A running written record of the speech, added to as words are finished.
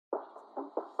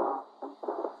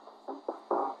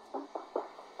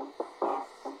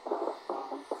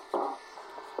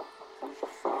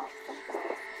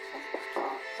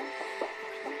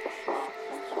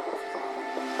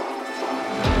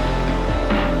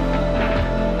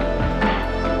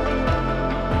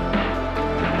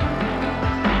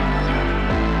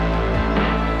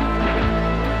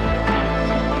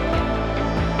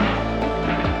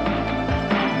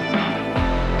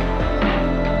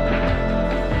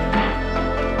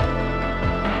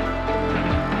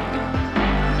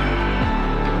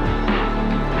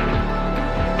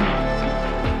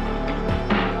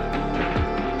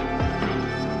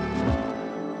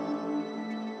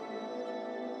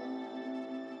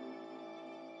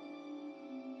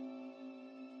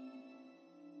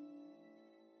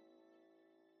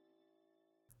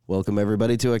Welcome,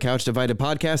 everybody, to a Couch Divided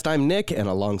podcast. I'm Nick, and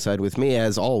alongside with me,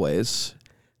 as always,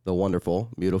 the wonderful,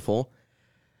 beautiful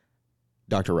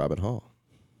Dr. Robyn Hall.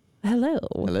 Hello.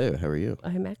 Hello, how are you?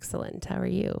 I'm excellent. How are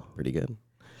you? Pretty good.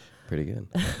 Pretty good.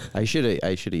 I should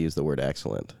have used the word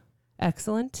excellent.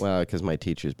 Excellent? Well, because my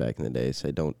teachers back in the day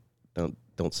say don't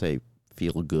say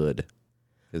feel good.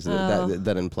 Because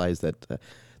that implies that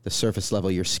the surface level,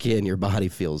 your skin, your body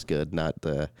feels good, not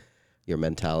your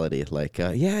mentality. Like,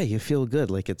 yeah, you feel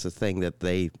good. Like it's a thing that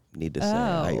they need to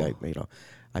say.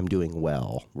 I'm doing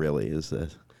well. Really is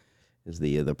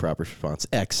the proper response.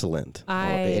 Excellent. Or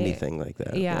anything like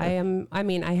that. Yeah, I am. I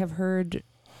mean, I have heard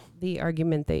the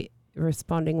argument that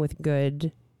responding with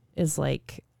good is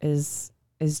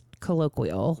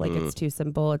colloquial. Like it's too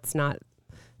simple. It's not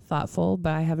thoughtful.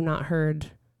 But I have not heard.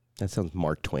 That sounds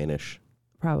Mark Twainish.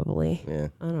 Probably. Yeah.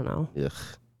 I don't know. Ugh.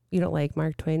 You don't like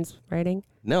Mark Twain's writing?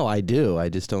 No, I do. I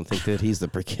just don't think that he's the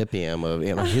Principium of,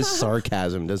 his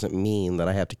sarcasm doesn't mean that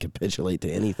I have to capitulate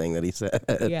to anything that he said.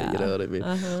 Yeah. You know what I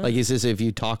mean? Like he says, if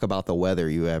you talk about the weather,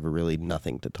 you have really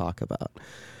nothing to talk about.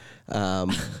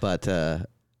 But I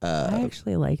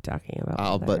actually like talking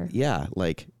about weather. But yeah,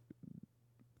 like,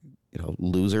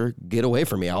 loser, get away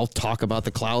from me. I'll talk about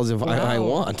the clouds if I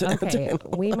want. Okay,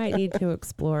 we might need to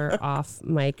explore off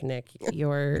mic, Nick,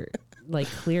 your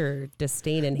clear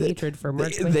disdain and hatred for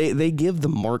Mark Twain. They give the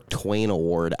Mark Twain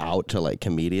award out to like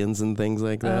comedians and things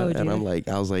like that. Oh, and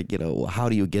I was like, how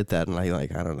do you get that? And I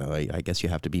don't know. I guess you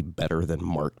have to be better than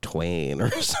Mark Twain or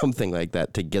something like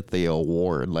that to get the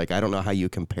award. Like, I don't know how you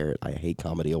compare it. I hate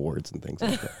comedy awards and things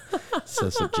like that. It's so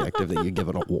subjective that you give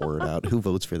an award out. Who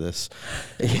votes for this?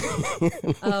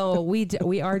 Oh,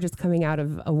 we are just coming out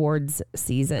of awards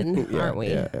season, aren't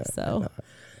we? Yeah. So,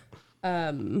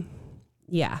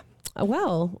 yeah.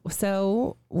 Well,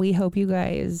 so we hope you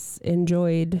guys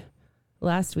enjoyed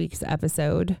last week's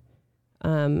episode,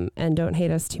 and don't hate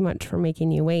us too much for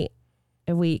making you wait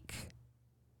a week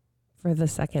for the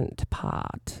second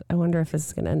pod. I wonder if this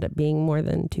is going to end up being more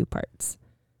than 2 parts.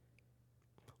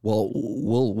 Well,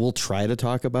 we'll try to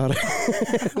talk about it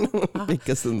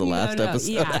because in the last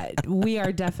episode, yeah, we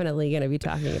are definitely going to be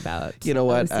talking about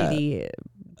OCD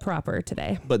proper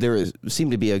today. But there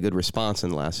seemed to be a good response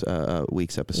in last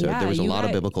week's episode. Yeah, there was a lot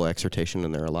of biblical exhortation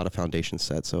and there are a lot of foundations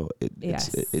set, so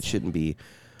it shouldn't be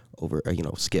over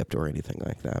skipped or anything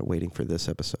like that. Waiting for this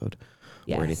episode.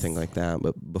 Yes. Or anything like that.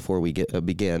 But before we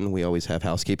begin, we always have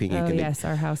housekeeping.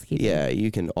 Our housekeeping. Yeah,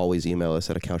 you can always email us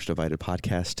at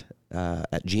couchdividedpodcast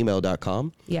at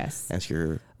gmail.com. Yes. Ask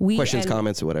your questions,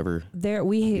 comments, or whatever.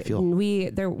 We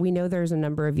know there's a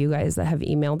number of you guys that have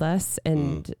emailed us,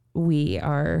 and we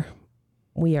are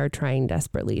trying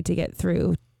desperately to get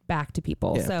through back to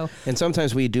people. Yeah. And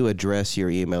sometimes we do address your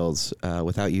emails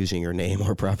without using your name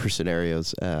or proper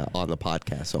scenarios on the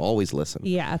podcast. So always listen.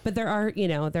 Yeah, but there are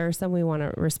some we want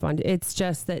to respond to. It's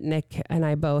just that Nick and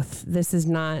I both,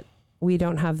 we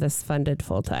don't have this funded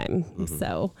full time. Mm-hmm.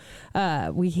 So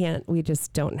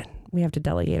we have to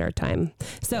delegate our time.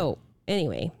 So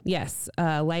anyway, yes,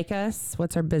 like us.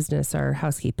 What's our business, our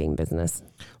housekeeping business?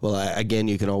 Well, again,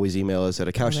 you can always email us at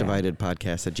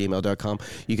couchdividedpodcast@gmail.com.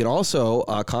 You can also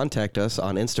contact us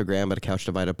on Instagram at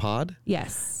couchdividedpod.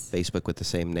 Yes. Facebook with the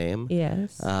same name.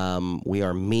 Yes. We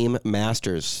are meme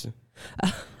masters,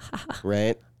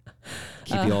 right?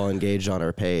 Keep you all engaged on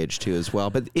our page too as well.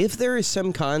 But if there is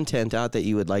some content out that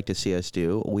you would like to see us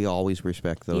do, we always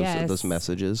respect those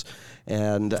messages.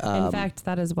 And in fact,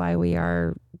 that is why we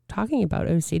are talking about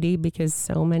OCD, because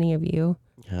so many of you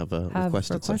have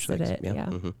requested such things. It. Yeah.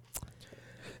 Mm-hmm.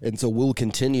 And so we'll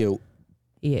continue.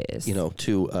 Yes.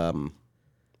 To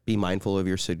be mindful of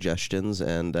your suggestions,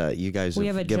 and you guys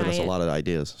have given us a lot of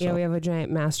ideas. Yeah, we have a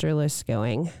giant master list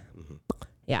going. Mm-hmm.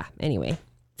 Yeah. Anyway.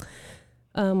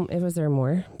 Was there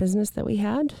more business that we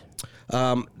had?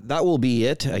 That will be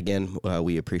it. Again,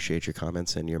 we appreciate your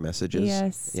comments and your messages.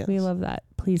 Yes, we love that.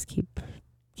 Please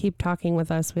keep talking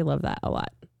with us. We love that a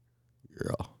lot.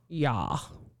 Yeah.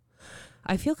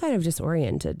 I feel kind of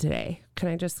disoriented today. Can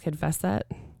I just confess that?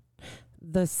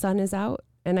 The sun is out,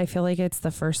 and I feel like it's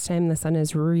the first time the sun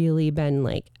has really been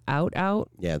out.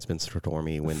 Yeah, it's been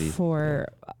stormy, windy for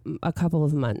a couple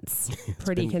of months,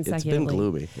 pretty consecutively. It's been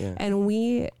gloomy. Yeah. And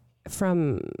we,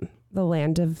 from the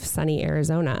land of sunny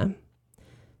Arizona,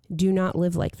 do not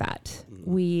live like that.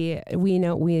 Mm-hmm. We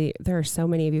know there are so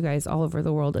many of you guys all over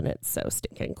the world, and it's so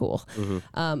stinking cool.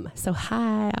 Mm-hmm. So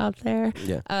hi out there.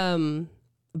 Yeah.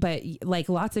 But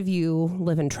lots of you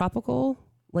live in tropical,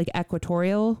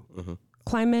 equatorial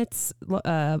climates.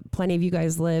 Plenty of you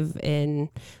guys live in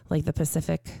the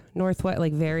Pacific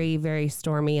Northwest, very, very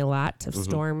stormy, a lot of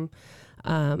storm.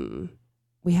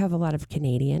 we have a lot of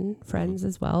Canadian friends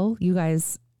as well. You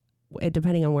guys,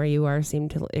 depending on where you are, seem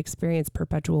to experience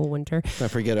perpetual winter. I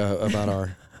forget about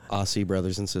our Aussie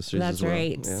brothers and sisters. That's as well.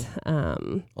 right. Yeah.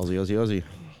 Aussie.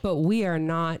 But we are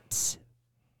not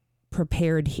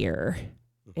prepared here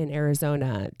in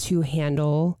Arizona to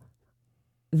handle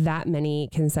that many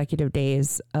consecutive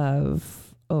days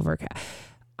of overcast.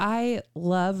 I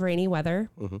love rainy weather.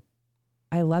 Mm-hmm.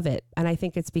 I love it. And I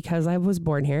think it's because I was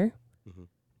born here. Mm-hmm.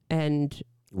 And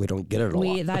we don't get it a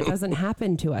lot. That doesn't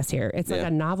happen to us here. It's like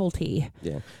a novelty.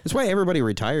 Yeah. That's why everybody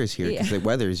retires here, because the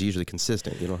weather is usually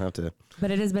consistent. You don't have to.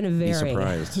 But it has been a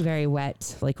very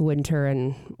wet, like winter.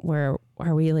 And where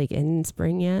are we, like in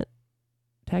spring yet?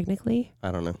 Technically?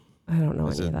 I don't know. I don't know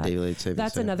any of that.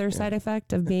 That's another side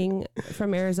effect of being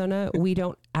from Arizona. We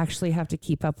don't actually have to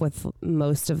keep up with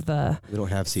most of the we don't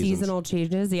have seasonal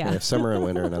changes. Yeah. Summer and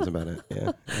winter, and that's about it.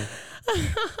 Yeah.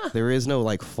 There is no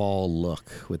like fall look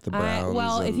with the browns.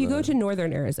 Well, if you go to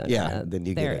northern Arizona, then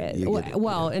you there get is. it.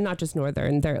 And not just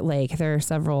northern. There are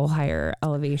several higher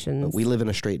elevations. But we live in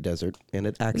a straight desert, and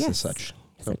it acts as such.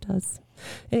 Yes, it does.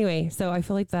 Anyway, so I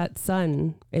feel like that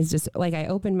sun is just like I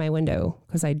opened my window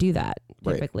because I do that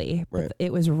typically. Right. But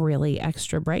it was really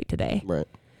extra bright today. Right.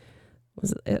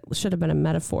 It should have been a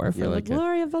metaphor for the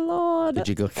glory of the Lord. Did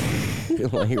you go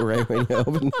like right when you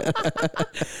opened?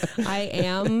 I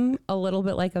am a little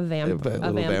bit like a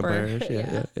vampire.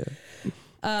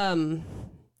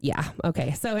 Yeah.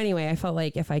 Okay. So anyway, I felt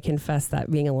like if I confess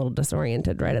that being a little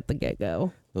disoriented right at the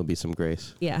get-go, there'll be some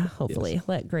grace. Yeah. Hopefully,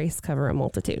 let grace cover a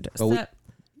multitude. But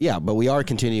we are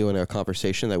continuing a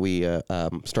conversation that we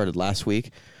started last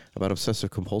week about obsessive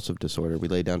compulsive disorder. We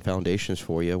laid down foundations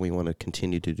for you. We want to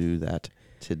continue to do that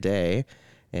today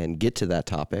and get to that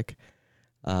topic.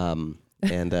 And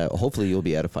hopefully you'll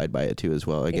be edified by it too as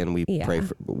well. Again, we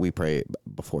pray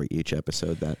before each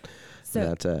episode that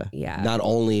not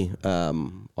only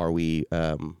are we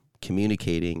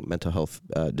communicating mental health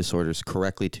disorders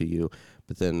correctly to you,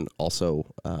 but then also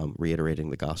reiterating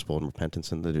the gospel and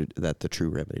repentance, and that the true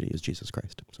remedy is Jesus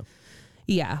Christ. So.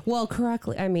 Yeah, well,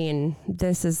 correctly. I mean,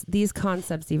 these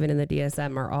concepts, even in the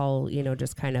DSM, are all,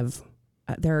 just kind of,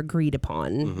 they're agreed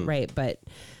upon, right? But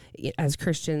as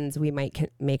Christians, we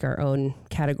might make our own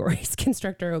categories,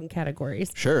 construct our own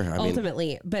categories. Sure.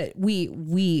 Ultimately, but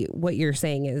what you're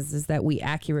saying is that we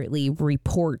accurately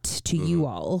report to you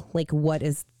all, like what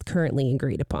is currently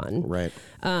agreed upon. Right.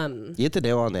 You hit the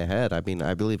nail on the head. I mean,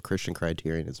 I believe Christian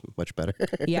criterion is much better.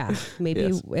 Yeah.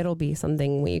 Maybe it'll be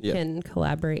something we can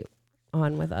collaborate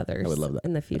on with others. I would love that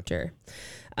in the future.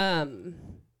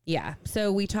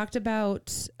 So we talked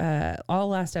about all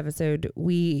last episode.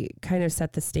 We kind of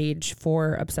set the stage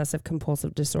for obsessive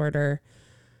compulsive disorder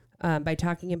by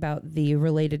talking about the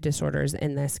related disorders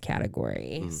in this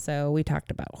category. So we talked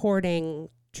about hoarding,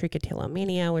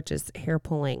 trichotillomania, which is hair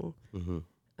pulling,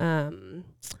 body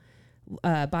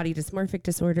dysmorphic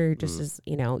disorder. Just as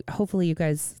hopefully you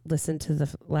guys listened to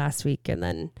the last week and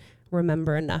then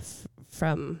remember enough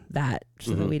from that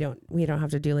so that we don't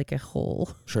have to do like a whole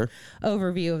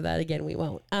overview of that again. We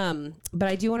won't. But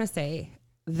I do want to say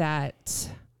that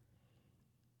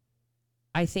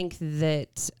I think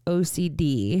that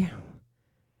OCD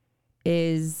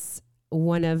is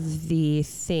one of the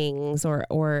things,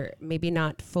 or maybe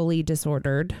not fully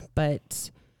disordered, but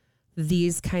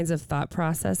these kinds of thought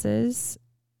processes,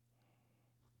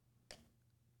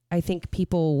 I think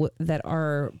people that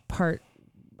are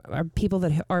people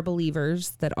that are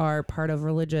believers, that are part of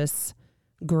religious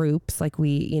groups, like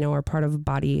we, are part of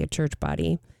a church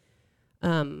body,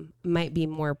 might be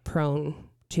more prone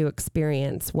to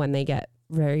experience when they get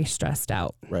very stressed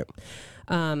out. Right.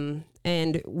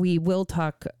 And we will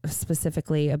talk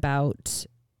specifically about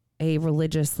a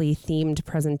religiously themed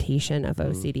presentation of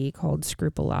OCD called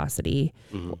scrupulosity,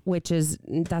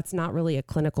 that's not really a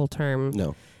clinical term.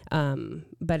 No.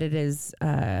 But it is,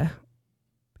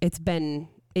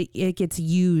 it gets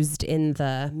used in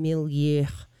the milieu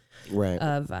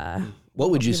of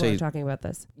what would you say talking about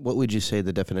this? What would you say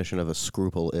the definition of a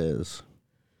scruple is?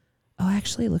 Oh, I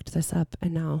actually looked this up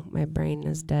and now my brain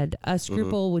is dead. A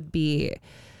scruple would be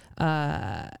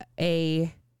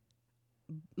a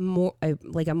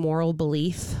moral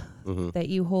belief that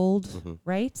you hold,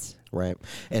 right? Right.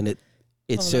 And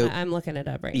I'm looking it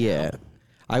up right now.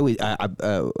 I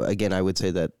would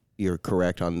say that you're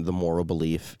correct on the moral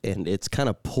belief, and it's kind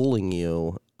of pulling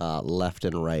you left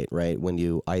and right, when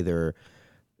you either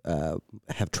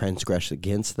have transgressed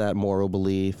against that moral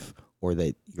belief, or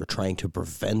that you're trying to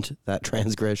prevent that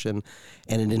transgression,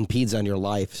 and it impedes on your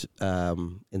life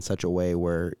in such a way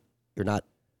where you're not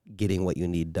getting what you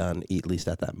need done, at least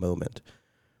at that moment.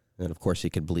 And of course,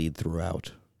 it can bleed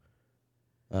throughout.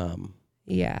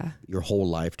 your whole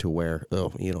life to where,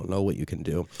 you don't know what you can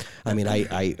do. I mean,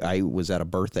 I was at a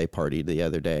birthday party the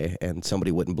other day and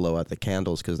somebody wouldn't blow out the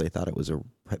candles because they thought it was a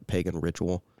pagan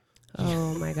ritual.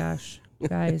 Oh my gosh,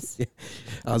 guys.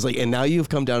 I was like, and now you've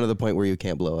come down to the point where you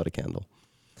can't blow out a candle.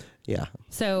 Yeah.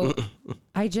 So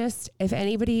if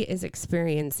anybody is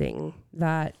experiencing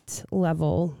that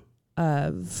level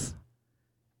of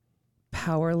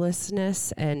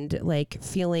powerlessness and like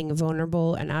feeling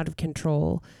vulnerable and out of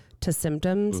control to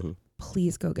symptoms,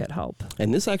 please go get help.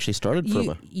 And this actually started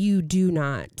from you do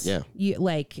not. Yeah. You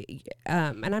like,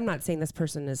 and I'm not saying this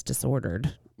person is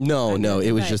disordered. No,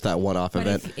 it was just that one-off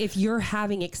event. If you're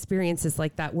having experiences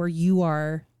like that where you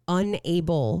are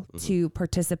unable to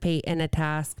participate in a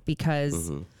task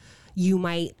because you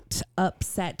might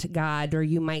upset God or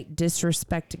you might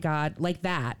disrespect God like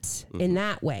that in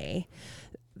that way,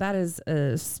 that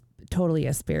is totally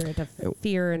a spirit of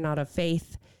fear and not of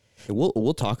faith.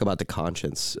 We'll talk about the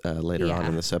conscience later on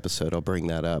in this episode. I'll bring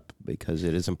that up because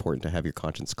it is important to have your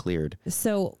conscience cleared.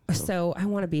 So I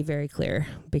want to be very clear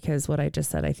because what I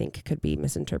just said I think could be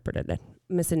misinterpreted.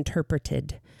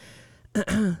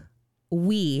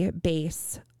 We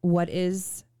base what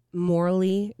is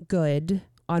morally good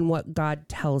on what God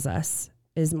tells us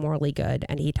is morally good,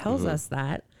 and he tells us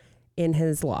that in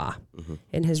his law,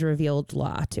 in his revealed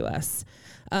law to us.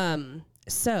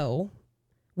 So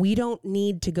we don't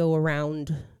need to go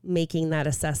around making that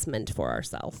assessment for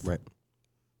ourselves. Right.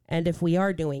 And if we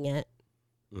are doing it,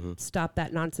 stop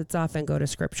that nonsense off and go to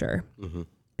scripture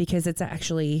because it's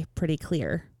actually pretty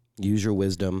clear. Use your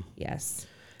wisdom. Yes.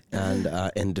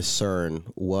 And discern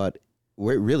what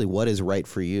is right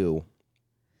for you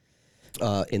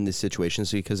in this situation.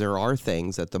 So, because there are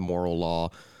things that the moral law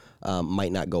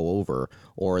might not go over,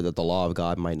 or that the law of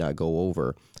God might not go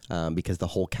over, because the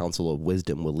whole counsel of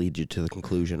wisdom will lead you to the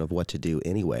conclusion of what to do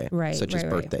anyway, such as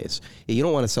birthdays. You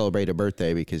don't want to celebrate a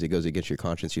birthday because it goes against your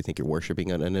conscience. You think you're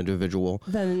worshiping an individual.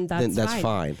 Then that's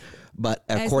fine. But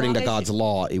according to God's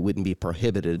law, it wouldn't be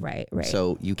prohibited. Right.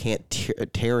 So you can't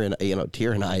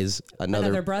tyrannize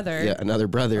another brother, another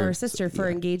brother or sister for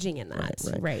engaging in that.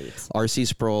 Right. R.C.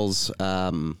 Sproul's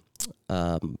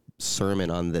sermon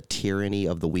on the tyranny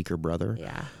of the weaker brother.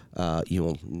 Yeah.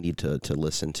 You'll need to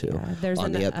listen to. Yeah, there's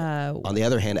on the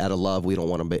other hand, out of love, we don't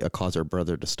want to cause our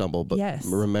brother to stumble. But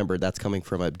remember, that's coming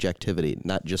from objectivity,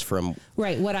 not just from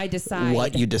what I decide.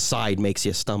 What you decide makes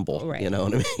you stumble. Right. You know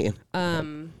what I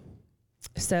mean?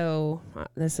 So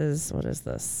this is, what is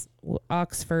this?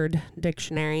 Oxford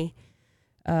Dictionary.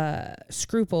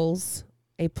 Scruples,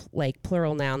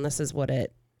 plural noun. This is what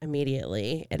it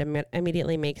immediately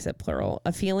makes it plural.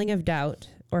 A feeling of doubt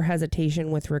or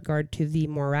hesitation with regard to the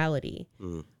morality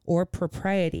or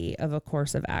propriety of a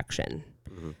course of action.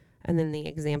 And then the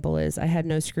example is, I had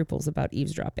no scruples about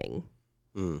eavesdropping.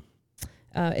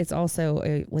 It's also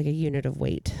a unit of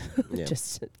weight,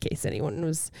 just in case anyone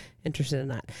was interested in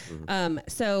that.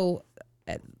 So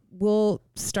we'll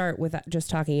start with just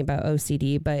talking about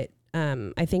OCD, but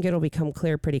I think it'll become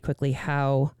clear pretty quickly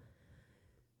how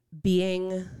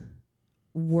being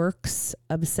works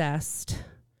obsessed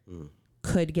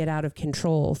could get out of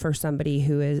control for somebody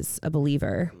who is a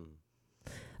believer.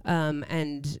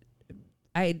 And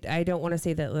I don't want to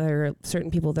say that there are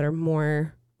certain people that are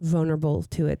more vulnerable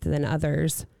to it than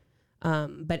others.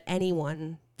 But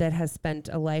anyone that has spent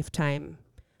a lifetime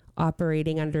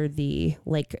operating under the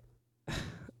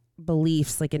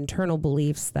beliefs, internal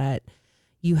beliefs that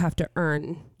you have to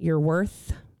earn your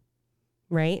worth,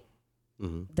 right?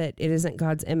 That it isn't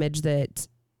God's image that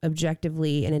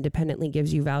objectively and independently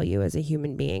gives you value as a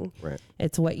human being. Right.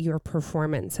 It's what your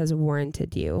performance has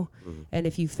warranted you. And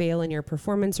if you fail in your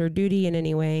performance or duty in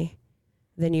any way,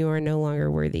 then you are no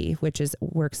longer worthy, which is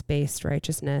works-based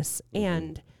righteousness.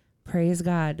 And praise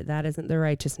God, that isn't the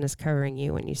righteousness covering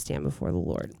you when you stand before the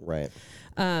Lord. Right.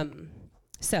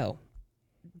 So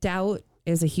doubt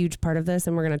is a huge part of this,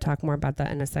 and we're going to talk more about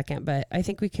that in a second. But I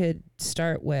think we could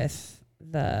start with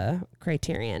the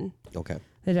criterion. Okay.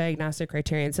 The diagnostic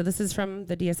criterion. So this is from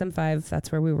the DSM-5.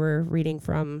 That's where we were reading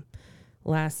from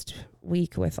last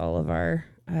week with all of our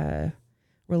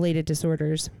related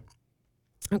disorders.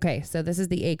 Okay, so this is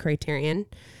the A criterion.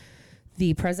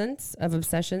 The presence of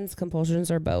obsessions, compulsions,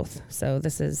 or both. So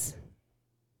this is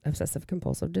obsessive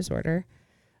compulsive disorder.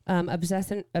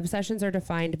 Obsessions are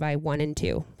defined by 1 and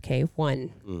 2. Okay,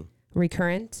 1,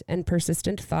 recurrent and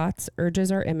persistent thoughts,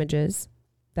 urges, or images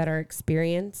that are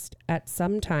experienced at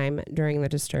some time during the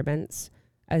disturbance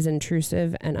as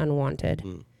intrusive and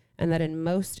unwanted, and that in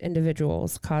most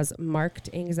individuals cause marked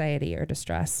anxiety or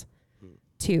distress.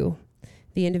 2,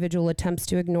 The individual attempts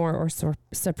to ignore or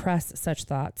suppress such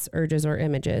thoughts, urges, or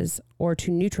images, or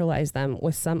to neutralize them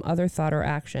with some other thought or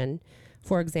action,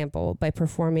 for example, by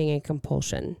performing a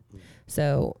compulsion.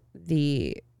 So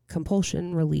the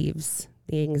compulsion relieves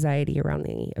the anxiety around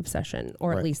the obsession,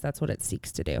 or at least that's what it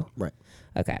seeks to do. Right.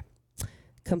 Okay.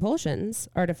 Compulsions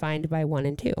are defined by 1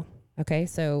 and 2. Okay,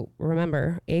 so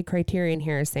remember, a criterion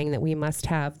here is saying that we must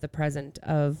have the present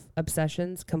of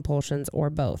obsessions, compulsions, or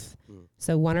both.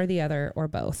 So one or the other or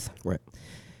both. Right.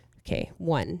 Okay,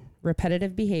 1,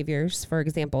 repetitive behaviors, for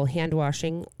example, hand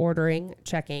washing, ordering,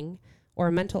 checking, or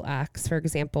mental acts, for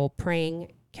example,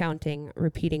 praying, counting,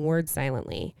 repeating words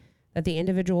silently, that the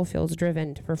individual feels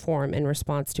driven to perform in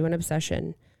response to an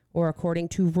obsession or according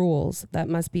to rules that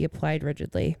must be applied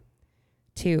rigidly.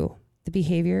 2, the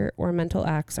behavior or mental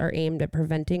acts are aimed at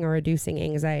preventing or reducing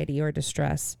anxiety or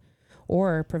distress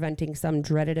or preventing some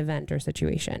dreaded event or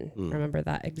situation. Remember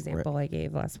that example I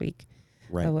gave last week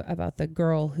about the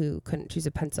girl who couldn't choose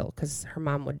a pencil because her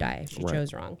mom would die if she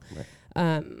chose wrong.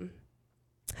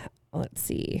 Let's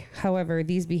see. However,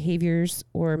 these behaviors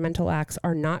or mental acts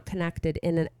are not connected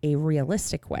in a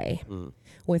realistic way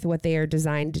with what they are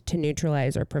designed to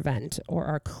neutralize or prevent, or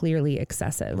are clearly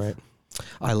excessive. Right.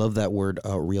 I love that word,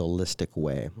 realistic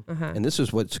way. And this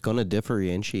is what's going to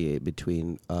differentiate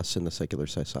between us and the secular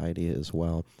society as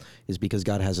well, is because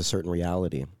God has a certain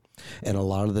reality. And a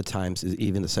lot of the times,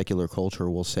 even the secular culture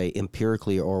will say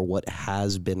empirically, or what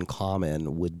has been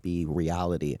common would be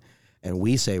reality. And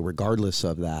we say, regardless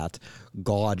of that,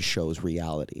 God shows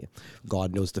reality.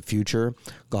 God knows the future.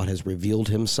 God has revealed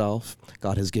himself.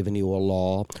 God has given you a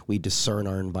law. We discern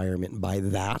our environment by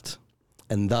that.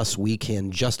 And thus we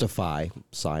can justify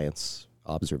science,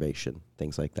 observation,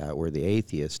 things like that, where the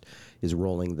atheist is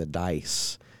rolling the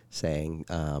dice saying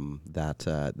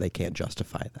that they can't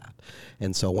justify that.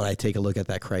 And so when I take a look at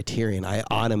that criterion, I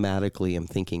automatically am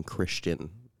thinking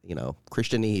Christian,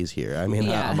 Christianese here. I mean,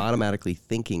 I'm automatically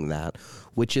thinking that,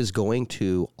 which is going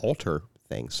to alter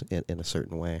things in a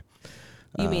certain way.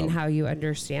 You mean how you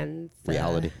understand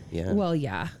reality? Yeah. Well,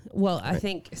 yeah. Well, I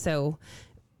think so.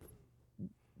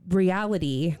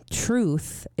 Reality,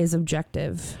 truth is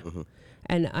objective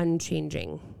and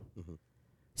unchanging.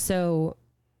 So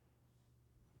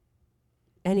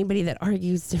anybody that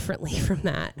argues differently from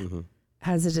that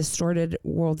has a distorted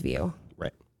worldview.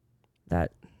 Right.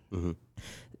 That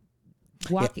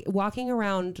walking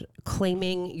around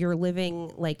claiming you're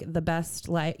living like the best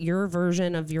life, your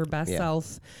version of your best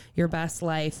self, your best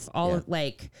life,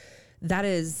 that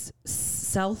is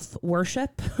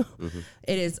self-worship.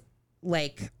 It is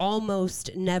like almost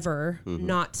never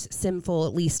not sinful,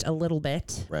 at least a little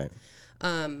bit. Right.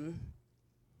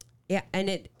 Yeah.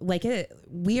 And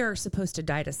we are supposed to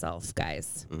die to self,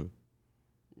 guys,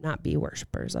 not be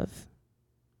worshipers of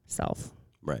self.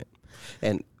 Right.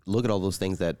 And look at all those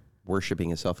things that worshiping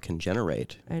yourself can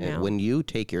generate. I know. And when you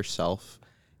take yourself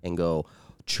and go,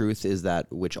 truth is that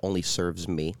which only serves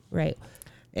me. Right.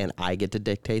 And I get to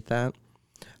dictate that.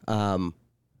 No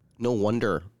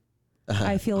wonder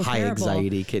I feel high terrible.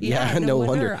 Anxiety kid. No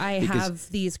wonder I have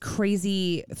these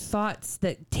crazy thoughts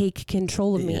that take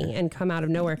control of me and come out of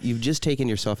nowhere. You've just taken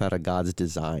yourself out of God's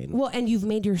design. Well, and you've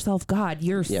made yourself God.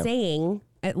 You're saying,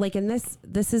 and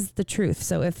this is the truth.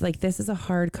 So if this is a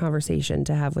hard conversation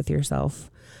to have with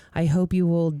yourself, I hope you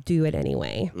will do it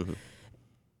anyway.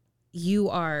 You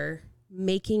are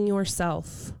making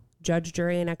yourself judge,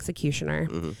 jury, and executioner.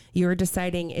 You are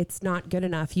deciding it's not good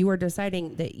enough. You are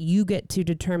deciding that you get to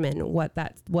determine what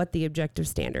the objective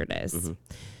standard is.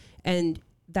 And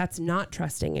that's not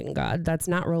trusting in God. That's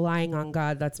not relying on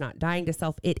God. That's not dying to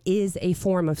self. It is a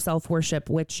form of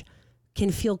self-worship, which can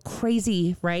feel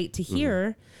crazy, right, to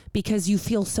hear because you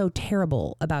feel so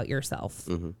terrible about yourself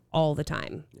all the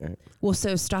time. Right. Well,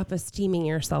 so stop esteeming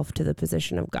yourself to the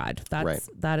position of God.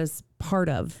 That is part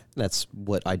of. That's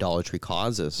what idolatry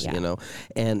causes,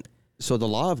 And so the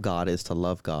law of God is to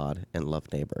love God and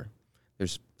love neighbor.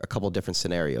 There's a couple different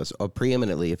scenarios.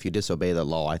 Preeminently, if you disobey the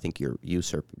law, I think you're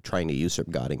trying to usurp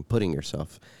God and putting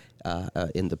yourself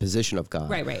in the position of God.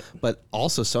 Right. But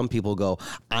also some people go,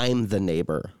 I'm the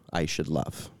neighbor I should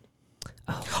love.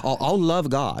 I'll love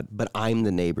God, but I'm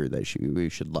the neighbor that we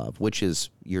should love, which is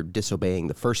you're disobeying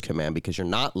the first command because you're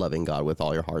not loving God with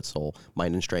all your heart, soul,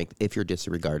 mind, and strength if you're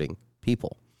disregarding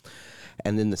people.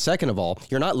 And then the second of all,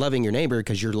 you're not loving your neighbor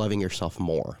because you're loving yourself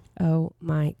more. Oh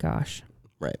my gosh.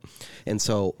 Right. And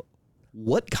so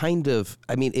what kind of,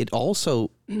 it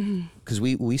also, because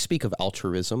we speak of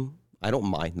altruism, I don't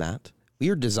mind that. We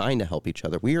are designed to help each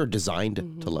other. We are designed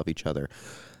to love each other.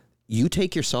 You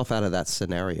take yourself out of that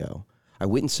scenario.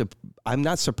 I'm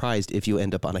not surprised if you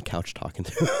end up on a couch talking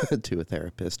to a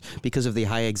therapist because of the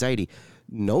high anxiety.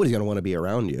 Nobody's going to want to be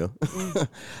around you.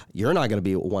 You're not going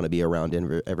to want to be around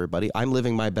everybody. I'm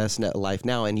living my best life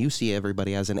now, and you see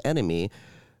everybody as an enemy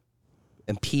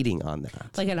impeding on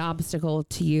that. Like an obstacle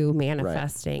to you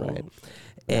manifesting. Right.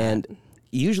 And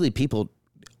usually people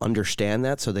understand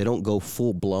that, so they don't go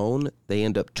full blown. They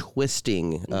end up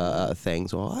twisting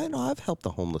things. Well, I know I've helped a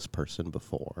homeless person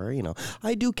before.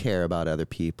 I do care about other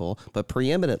people, but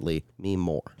preeminently me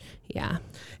more. Yeah.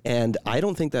 And I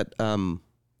don't think that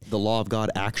the law of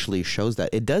God actually shows that.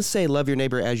 It does say love your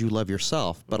neighbor as you love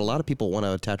yourself, but a lot of people want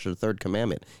to attach the third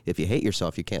commandment. If you hate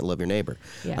yourself, you can't love your neighbor.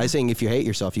 Yeah. I'm saying if you hate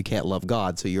yourself, you can't love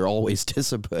God, so you're always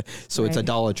disciplined. So It's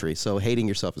idolatry. So hating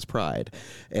yourself is pride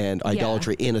and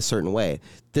idolatry in a certain way.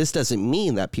 This doesn't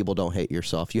mean that people don't hate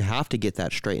yourself. You have to get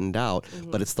that straightened out,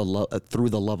 but it's through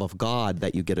the love of God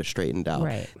that you get it straightened out.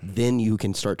 Right. Then you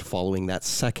can start following that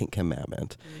second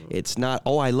commandment. It's not,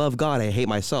 I love God, I hate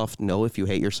myself. No, if you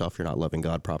hate yourself, you're not loving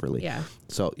God properly. Yeah.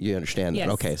 So you understand that.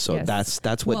 Okay, so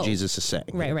that's what Jesus is saying.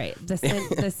 Right. The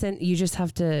sin, you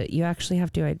actually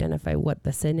have to identify what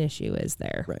the sin issue is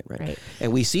there. Right.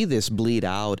 And we see this bleed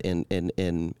out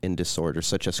in disorders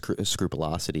such as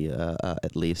scrupulosity,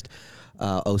 at least.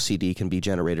 OCD can be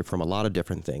generated from a lot of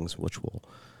different things, which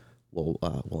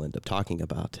we'll end up talking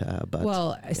about.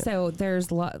 So there's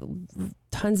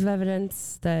tons of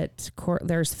evidence that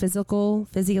there's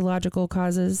physiological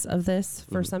causes of this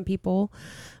for some people.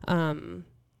 I've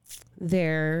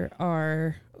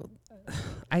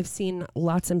seen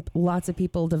lots of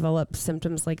people develop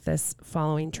symptoms like this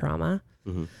following trauma.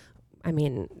 I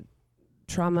mean,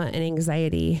 trauma and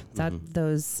anxiety,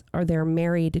 they're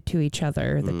married to each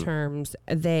other. The terms,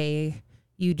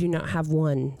 you do not have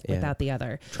one without the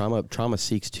other. Trauma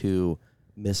seeks to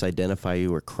misidentify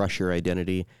you or crush your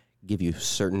identity, give you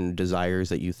certain desires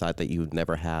that you thought that you would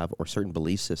never have, or certain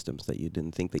belief systems that you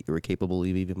didn't think that you were capable of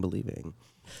even believing.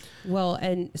 Well,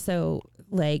 and so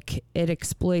it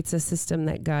exploits a system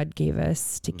that God gave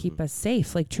us to keep us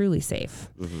safe, truly safe.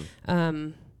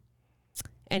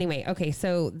 Anyway, okay,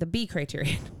 so the B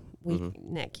criterion.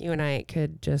 Nick, you and I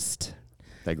could just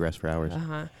digress for hours.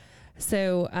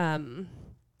 So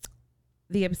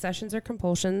the obsessions or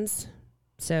compulsions.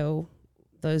 So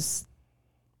those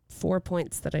 4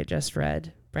 points that I just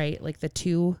read, right? Like the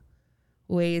 2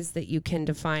 ways that you can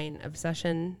define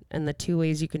obsession and the 2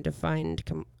 ways you can define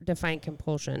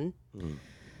compulsion.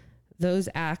 Those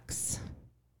acts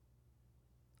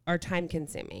are time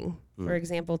consuming. For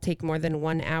example, take more than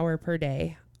 1 hour per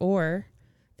day, or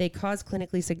they cause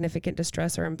clinically significant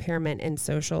distress or impairment in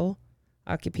social,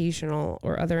 occupational,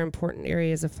 or other important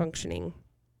areas of functioning.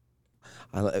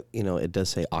 It does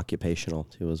say occupational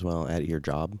too as well at your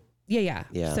job. Yeah.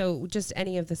 So just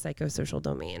any of the psychosocial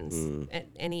domains,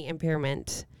 any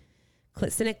impairment,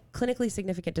 clinically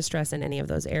significant distress in any of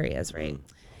those areas, right?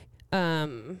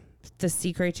 The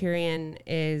C criterion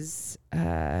is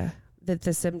that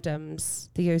the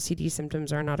OCD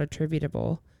symptoms are not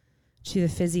attributable to the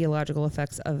physiological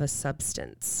effects of a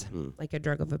substance, like a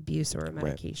drug of abuse or a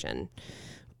medication,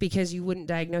 because you wouldn't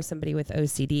diagnose somebody with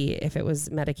OCD if it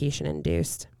was medication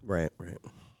induced. Right.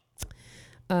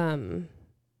 Then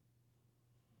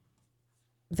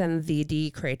the D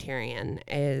criterion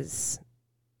is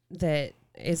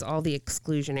all the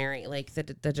exclusionary, like the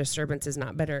disturbance is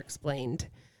not better explained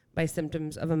by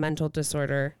symptoms of a mental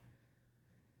disorder,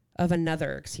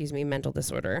 mental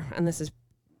disorder. And this is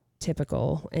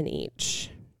typical in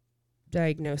each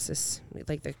diagnosis,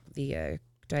 like the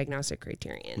diagnostic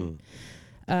criterion.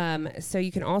 So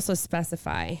you can also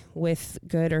specify with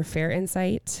good or fair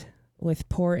insight, with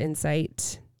poor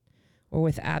insight, or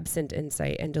with absent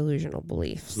insight and delusional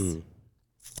beliefs.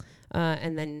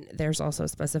 And then there's also a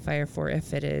specifier for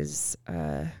if it is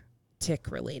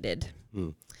tic related.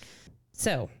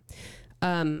 So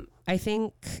I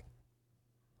think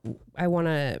I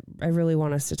really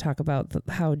want us to talk about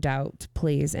how doubt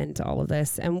plays into all of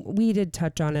this. And we did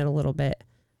touch on it a little bit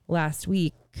last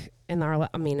week in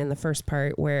the first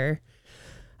part where,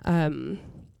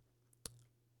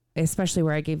 especially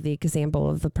where I gave the example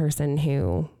of the person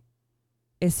who,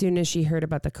 as soon as she heard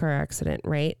about the car accident,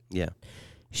 right? Yeah.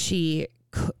 She,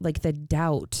 the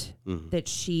doubt that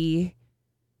she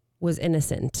was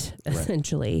innocent,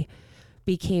 essentially,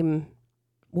 became,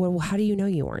 well, how do you know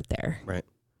you weren't there? Right.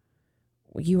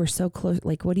 You were so close.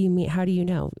 Like, what do you mean? How do you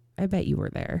know? I bet you were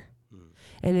there.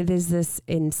 And it is this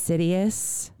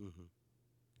insidious,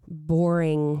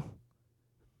 boring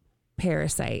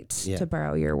parasite, to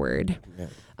borrow your word,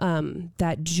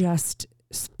 that just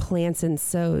plants and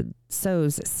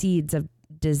sows seeds of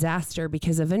disaster,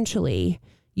 because eventually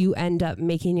you end up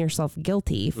making yourself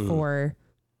guilty for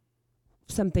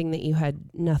something that you had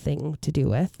nothing to do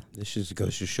with. This just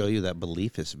goes to show you that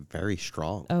belief is very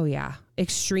strong. Oh, yeah.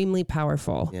 Extremely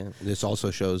powerful. Yeah. This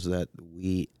also shows that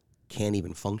we can't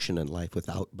even function in life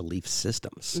without belief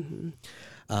systems.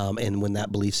 And when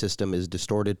that belief system is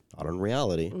distorted, not on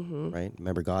reality, right?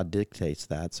 Remember, God dictates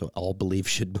that. So all belief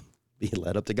should be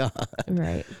led up to God.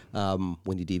 Right.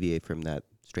 When you deviate from that,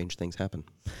 strange things happen.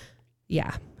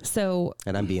 Yeah. So.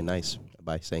 And I'm being nice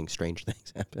by saying strange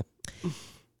things happen.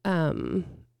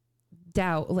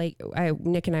 Doubt, like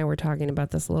Nick and I were talking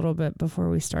about this a little bit before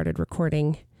we started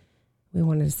recording. We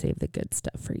wanted to save the good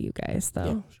stuff for you guys,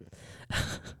 though. Yeah,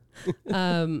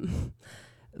 sure.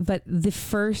 But the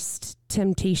first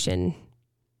temptation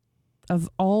of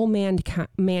all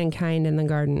mankind in the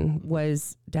garden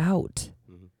was doubt.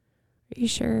 Are you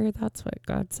sure that's what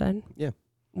God said? Yeah.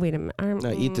 Wait a minute.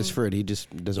 No, eat this fruit. He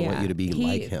just doesn't want you to be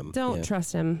like him. Don't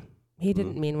trust him. He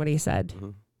didn't mean what he said.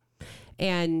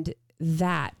 And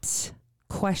that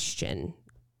question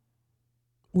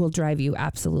will drive you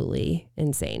absolutely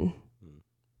insane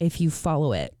if you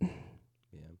follow it.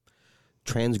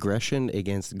 Transgression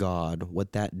against God,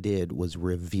 what that did was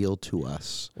reveal to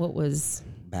us what was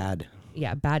bad.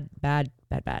 Yeah, bad.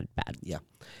 Yeah.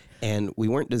 And we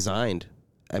weren't designed.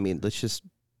 I mean, let's just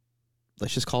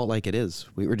call it like it is.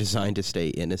 We were designed to stay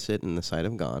innocent in the sight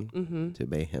of God, to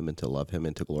obey him and to love him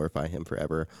and to glorify him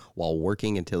forever while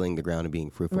working and tilling the ground and being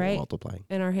fruitful and multiplying.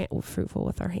 And fruitful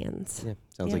with our hands. Yeah.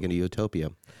 Sounds like a utopia.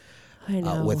 I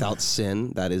know. Without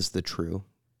sin, that is the true.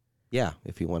 Yeah,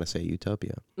 if you want to say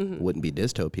utopia. It wouldn't be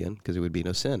dystopian because there would be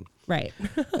no sin. Right.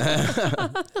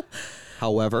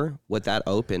 However, what that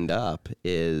opened up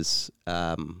is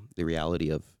the reality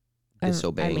of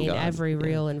disobeying God. Every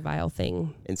real and vile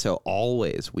thing. And so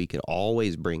we can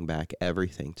always bring back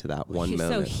everything to that one moment.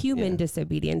 So human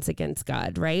disobedience against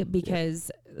God, right?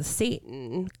 Because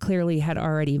Satan clearly had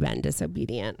already been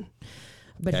disobedient.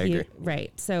 But I agree.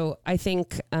 Right. So I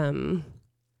think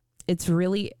it's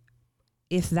really,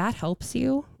 if that helps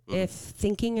you, if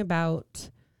thinking about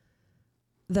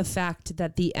the fact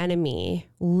that the enemy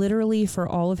literally for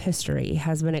all of history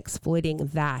has been exploiting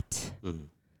that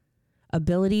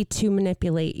ability to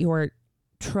manipulate your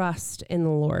trust in the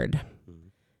Lord,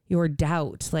 your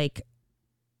doubt, like,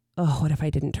 oh, what if I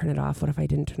didn't turn it off? What if I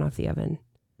didn't turn off the oven?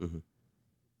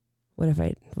 What if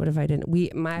I didn't?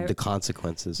 The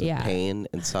consequences of pain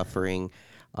and suffering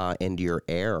and your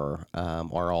error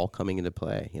are all coming into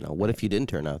play. You know, what if you didn't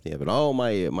turn out the oven? Oh,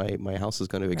 my house is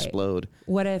going to explode.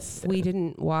 What if we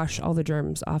didn't wash all the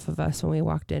germs off of us when we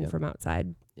walked in from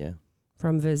outside? Yeah.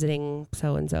 From visiting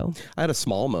so-and-so. I had a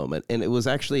small moment, and it was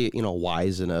actually,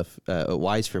 wise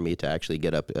for me to actually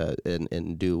get up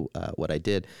and do what I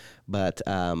did. But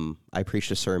I preached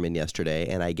a sermon yesterday,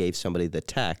 and I gave somebody the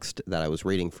text that I was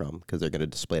reading from because they're going to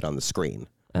display it on the screen.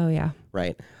 Oh, yeah.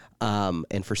 Right.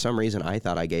 And for some reason, I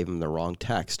thought I gave them the wrong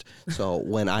text. So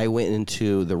when I went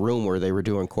into the room where they were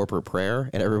doing corporate prayer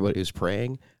and everybody was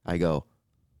praying, I go,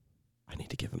 I need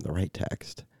to give them the right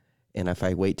text. And if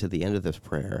I wait to the end of this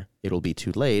prayer, it'll be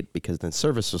too late because then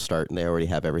service will start and they already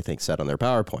have everything set on their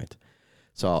PowerPoint.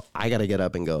 So I got to get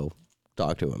up and go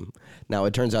talk to him. Now,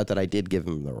 it turns out that I did give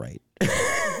him the right,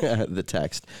 the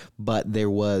text, but there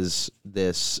was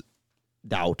this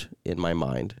doubt in my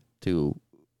mind to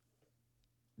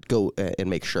go and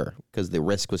make sure because the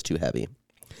risk was too heavy.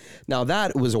 Now,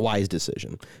 that was a wise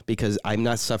decision because I'm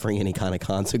not suffering any kind of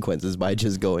consequences by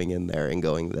just going in there and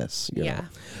going this. You know?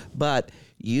 But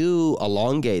you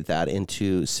elongate that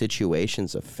into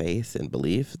situations of faith and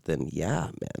belief, then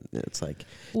man, it's like,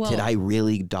 did I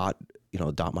really dot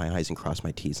my I's and cross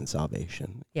my T's in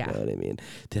salvation? Yeah. You know what I mean?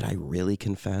 Did I really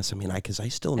confess? I mean, because I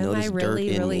still notice dirt in me.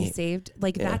 Am I really saved?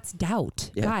 Like, that's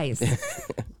doubt, guys.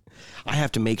 I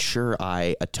have to make sure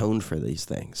I atone for these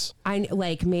things.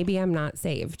 Maybe I'm not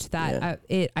saved.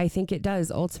 I think it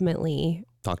does ultimately.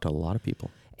 Talk to a lot of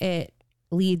people. It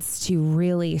leads to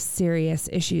really serious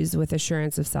issues with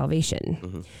assurance of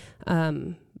salvation.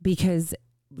 Because,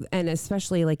 and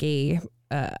especially like a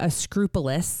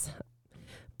scrupulous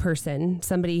person,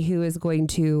 somebody who is going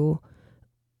to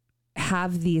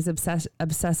have these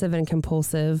obsessive and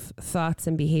compulsive thoughts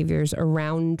and behaviors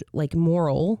around like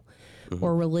moral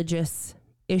or religious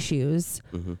issues.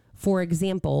 For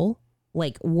example,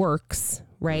 like works,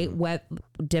 right? What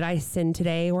did I sin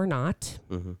today or not?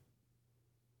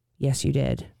 Yes, you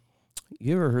did.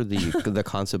 You ever heard the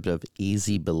concept of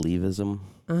easy believism?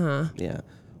 Yeah,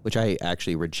 which I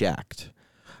actually reject.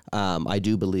 I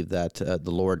do believe that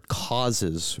the Lord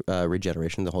causes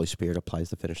regeneration. The Holy Spirit applies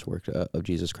the finished work of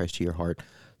Jesus Christ to your heart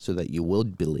so that you will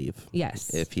believe.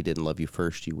 Yes. If he didn't love you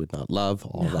first, you would not love,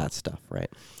 all that stuff,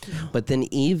 right? No. But then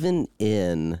even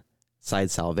inside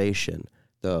salvation,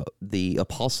 the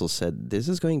apostles said this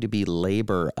is going to be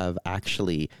labor of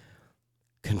actually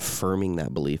confirming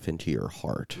that belief into your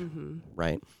heart,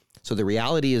 right? So the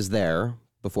reality is there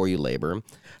before you labor.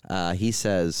 He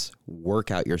says, work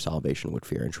out your salvation with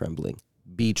fear and trembling.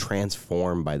 Be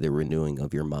transformed by the renewing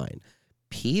of your mind.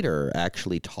 Peter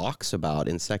actually talks about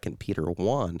in 2 Peter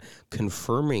 1,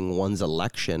 confirming one's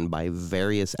election by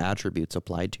various attributes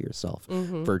applied to yourself,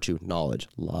 virtue, knowledge,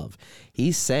 love.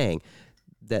 He's saying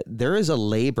that there is a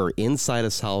labor inside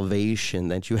of salvation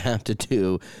that you have to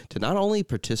do to not only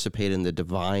participate in the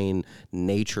divine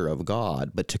nature of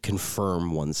God, but to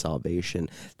confirm one's salvation,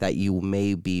 that you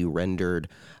may be rendered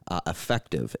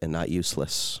effective and not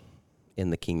useless in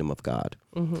the kingdom of God.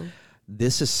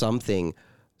 This is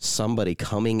somebody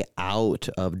coming out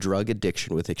of drug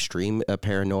addiction with extreme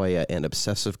paranoia and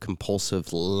obsessive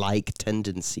compulsive like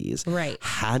tendencies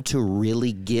had to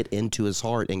really get into his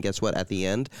heart. And guess what? At the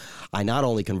end, I not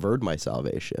only converted my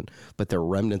salvation, but the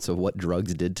remnants of what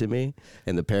drugs did to me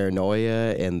and the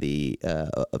paranoia and the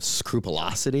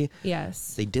scrupulosity,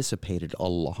 they dissipated a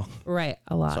lot.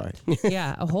 A lot. Sorry.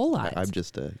 Yeah, a whole lot. I'm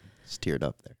just teared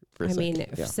up there for a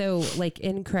second. So like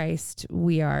in Christ,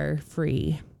 we are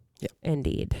free. Yeah.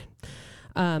 Indeed.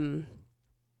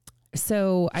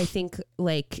 So I think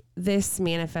like this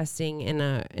manifesting in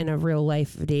a real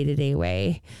life day-to-day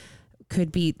way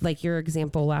could be like your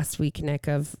example last week, Nick,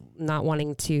 of not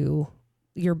wanting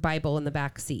your Bible in the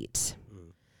back seat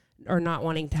or not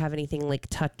wanting to have anything like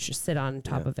sit on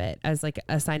top of it as like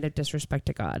a sign of disrespect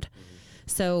to God.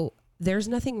 So there's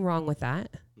nothing wrong with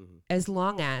that as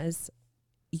long as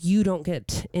you don't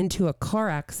get into a car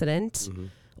accident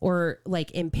or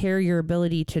like impair your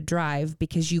ability to drive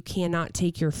because you cannot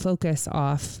take your focus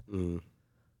off,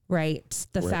 right?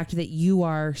 The fact that you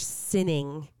are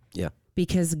sinning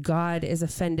because God is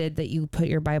offended that you put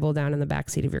your Bible down in the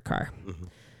backseat of your car,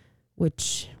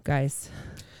 which, guys...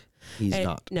 He's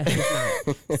not. No, he's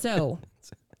not. So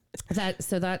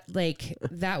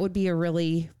that would be a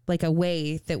really like a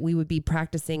way that we would be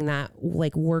practicing that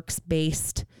like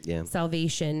works-based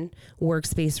salvation,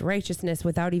 works-based righteousness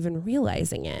without even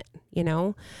realizing it,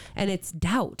 and it's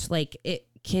doubt. Like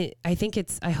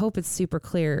I hope it's super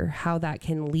clear how that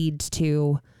can lead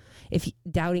to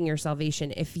doubting your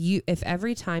salvation. If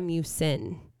every time you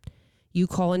sin, you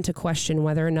call into question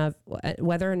whether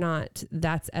or not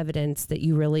that's evidence that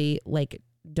you really like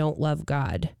don't love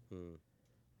God.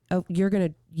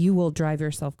 You will drive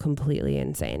yourself completely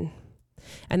insane.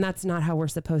 And that's not how we're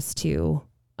supposed to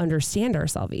understand our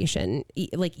salvation.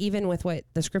 Like even with what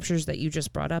the scriptures that you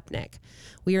just brought up, Nick,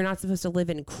 we are not supposed to live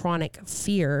in chronic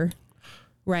fear,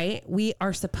 right? We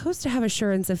are supposed to have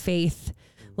assurance of faith,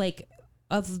 like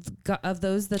of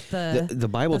those that the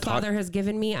Bible the Father has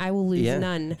given me, I will lose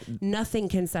none. Nothing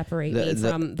can separate me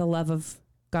from the love of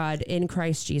God in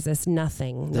Christ Jesus.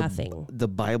 Nothing. The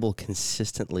Bible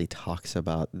consistently talks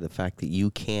about the fact that you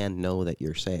can know that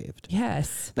you're saved.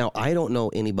 Yes. Now, I don't know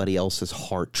anybody else's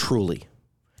heart truly.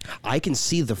 I can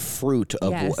see the fruit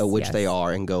of which they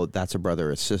are and go, that's a brother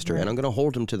or a sister. And I'm going to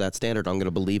hold them to that standard. I'm going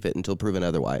to believe it until proven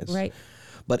otherwise. Right.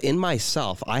 But in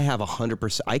myself, I have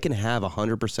 100%. I can have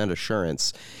 100%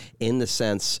 assurance in the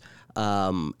sense,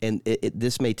 and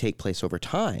this may take place over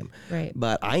time. Right.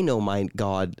 But I know my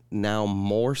God now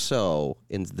more so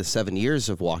in the 7 years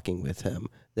of walking with Him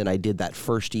than I did that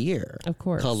first year. Of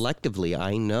course. Collectively,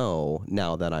 I know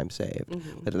now that I'm saved.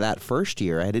 But that first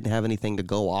year, I didn't have anything to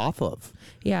go off of.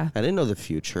 Yeah. I didn't know the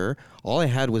future. All I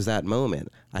had was that moment.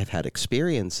 I've had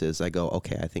experiences. I go,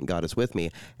 okay, I think God is with me.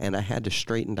 And I had to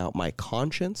straighten out my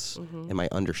conscience and my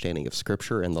understanding of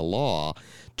Scripture and the law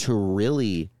to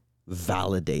really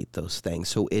validate those things.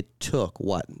 So it took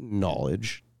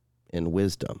knowledge and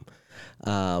wisdom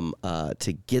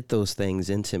to get those things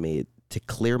into me, to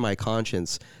clear my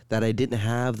conscience, that I didn't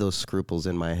have those scruples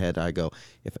in my head. I go,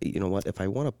 if I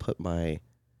want to put my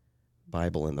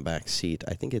Bible in the back seat,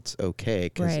 I think it's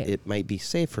okay because it might be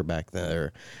safer back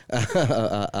there.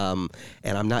 And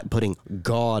I'm not putting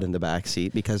God in the back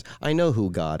seat because I know who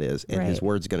God is and His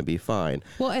word's going to be fine.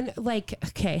 Well, and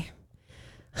okay.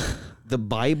 The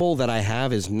Bible that I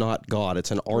have is not God.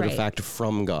 It's an artifact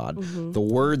from God. The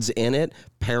words in it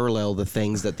parallel the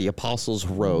things that the apostles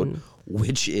wrote,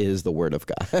 which is the word of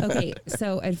God. Okay.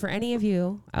 So, and for any of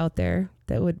you out there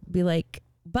that would be like,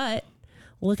 but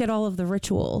look at all of the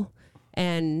ritual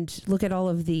and look at all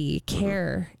of the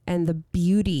care and the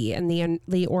beauty and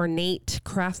the ornate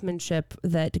craftsmanship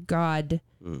that God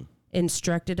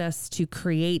instructed us to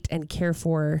create and care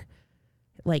for,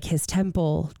 like his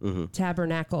temple,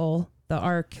 tabernacle, the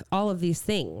ark, all of these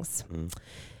things.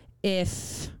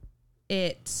 If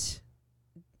it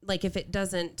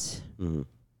doesn't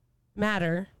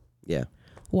matter,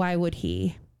 why would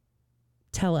he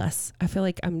tell us? I feel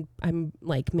like I'm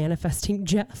like manifesting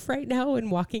Jeff right now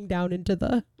and walking down into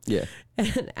the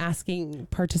and asking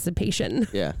participation.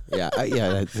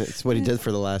 That's what he did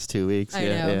for the last 2 weeks. I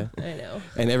know.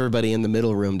 And everybody in the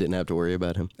middle room didn't have to worry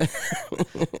about him.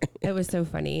 It was so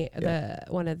funny.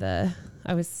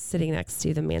 I was sitting next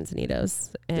to the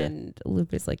Manzanitos, and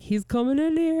Luke was like, he's coming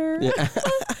in here.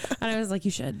 And I was like,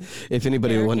 you should. If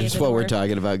anybody wonders what we're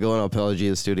talking about, go on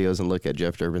Apologia Studios and look at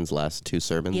Jeff Durbin's last 2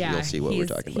 sermons. You'll see what we're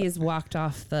talking about. He's walked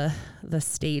off the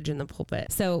stage in the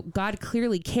pulpit. So God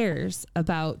clearly cares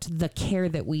about the care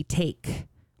that we take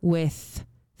with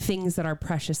things that are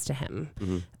precious to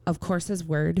him. Of course, his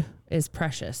word is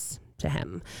precious to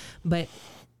him. But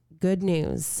good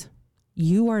news,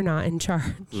 you are not in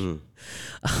charge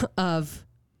of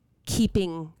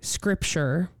keeping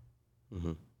scripture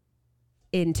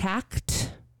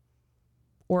intact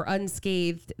or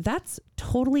unscathed. That's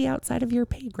totally outside of your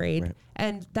pay grade. Right.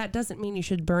 And that doesn't mean you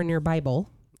should burn your Bible.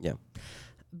 Yeah.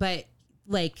 But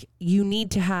like, you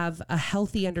need to have a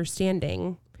healthy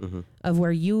understanding of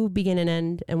where you begin and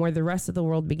end and where the rest of the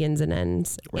world begins and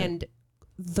ends. Right. And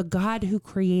the God who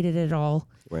created it all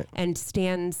and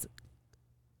stands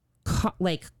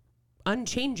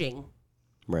unchanging,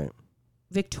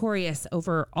 victorious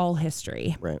over all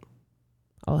history,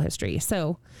 all history.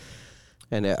 So,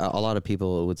 and a lot of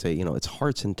people would say, it's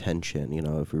heart's intention.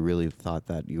 If we really thought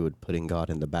that you would putting God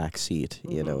in the back seat,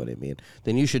 you know what I mean,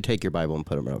 then you should take your Bible and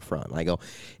put him up front. I go,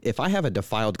 if I have a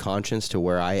defiled conscience to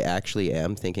where I actually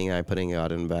am thinking I'm putting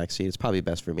God in the back seat, it's probably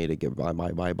best for me to give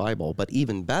my Bible. But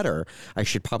even better, I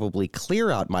should probably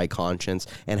clear out my conscience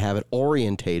and have it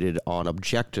orientated on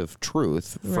objective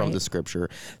truth from the scripture.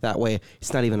 That way,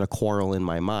 it's not even a quarrel in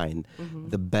my mind.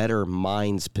 The better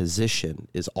mind's position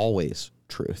is always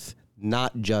truth.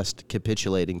 Not just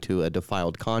capitulating to a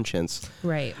defiled conscience.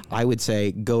 Right. I would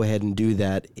say go ahead and do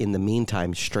that. In the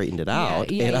meantime, straighten it out.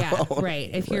 Yeah. Right.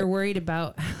 If you're worried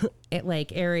about it,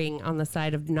 like erring on the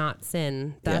side of not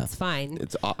sin, that's fine.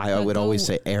 I would always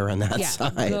say err on that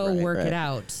side. Go work it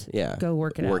out. Yeah. Go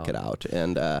work it out. Work it out.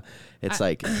 And it's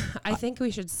I think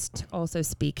we should also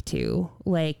speak to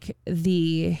like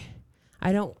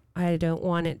I don't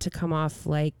want it to come off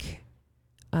like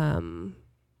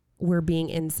we're being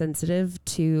insensitive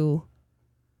to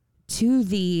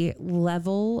the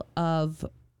level of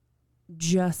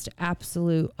just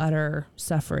absolute utter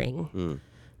suffering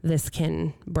this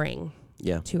can bring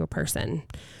to a person.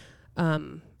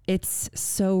 It's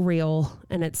so real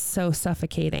and it's so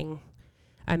suffocating.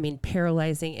 I mean,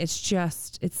 paralyzing.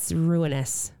 It's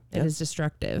ruinous. It is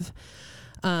destructive.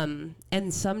 And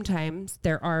sometimes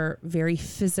there are very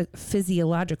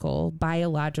physiological,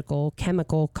 biological,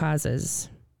 chemical causes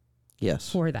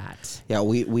for that. Yeah,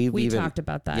 we even talked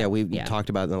about that. Yeah, we talked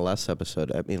about it in the last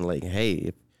episode. I mean, like, hey,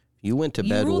 if you went to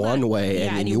bed one way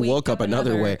and then you woke up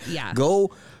another way, go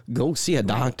see a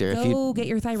doctor. Go get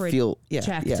your thyroid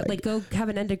checked. Yeah. Like, go have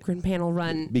an endocrine panel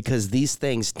run. Because these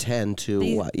things tend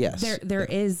to, there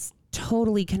is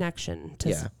totally connection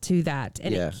to that.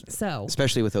 And so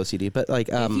especially with OCD, but like,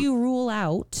 if you rule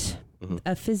out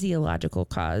a physiological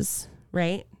cause,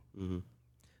 right?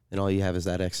 And all you have is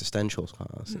that existential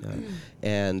cause.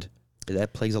 And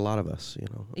that plagues a lot of us,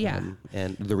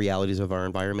 and the realities of our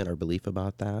environment, our belief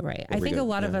about that. Right. I think a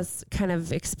lot of us kind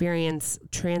of experience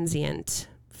transient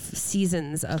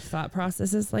seasons of thought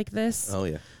processes like this. Oh,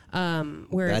 yeah.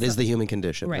 Where that is the human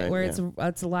condition. Right. Where it's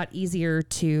a lot easier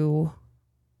to...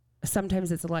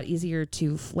 Sometimes it's a lot easier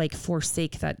to like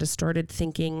forsake that distorted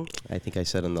thinking. I think I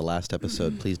said in the last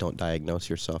episode, please don't diagnose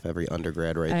yourself every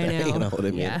undergrad there. You know what I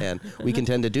mean? Yeah. And we can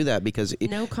tend to do that because...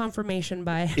 no confirmation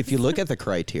bias. If you look at the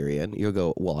criterion, you'll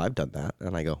go, well, I've done that.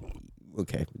 And I go,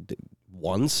 okay,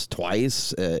 once,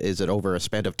 twice? Is it over a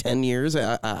span of 10 years?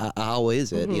 How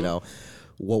is it?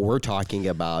 What we're talking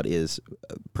about is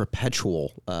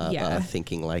perpetual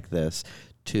thinking like this,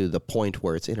 to the point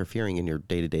where it's interfering in your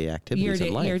day-to-day activities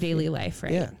in life. Your daily life,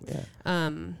 right?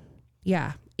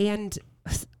 Yeah. And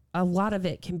a lot of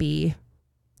it can be,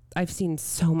 I've seen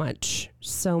so much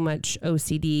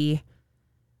OCD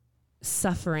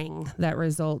suffering that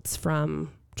results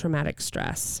from traumatic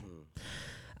stress.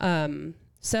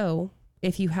 So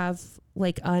if you have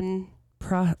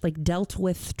dealt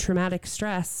with traumatic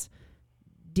stress,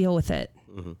 deal with it.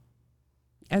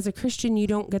 as a Christian, you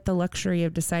don't get the luxury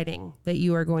of deciding that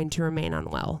you are going to remain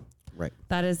unwell. Right.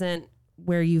 That isn't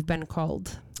where you've been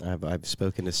called. I've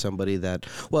spoken to somebody that,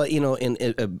 well, you know, in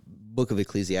a book of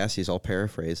Ecclesiastes, I'll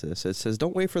paraphrase this. It says,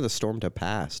 don't wait for the storm to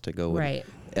pass to go right.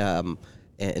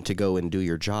 And to go and do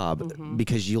your job,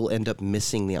 because you'll end up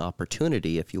missing the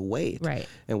opportunity if you wait. Right.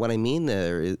 And what I mean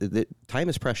there is that time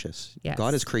is precious. Yes.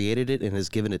 God has created it and has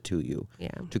given it to you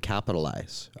to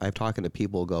capitalize. I've talked to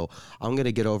people who go, I'm going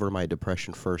to get over my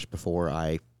depression first before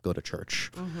I go to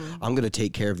church. I'm going to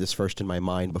take care of this first in my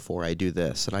mind before I do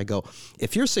this. And I go,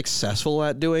 if you're successful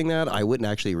at doing that, I wouldn't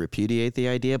actually repudiate the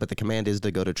idea, but the command is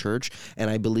to go to church. And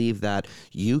I believe that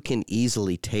you can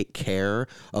easily take care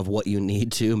of what you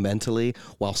need to mentally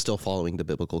while still following the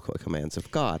biblical commands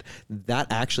of God. That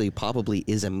actually probably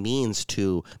is a means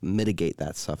to mitigate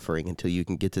that suffering until you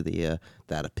can get to the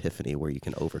that epiphany where you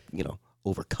can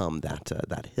overcome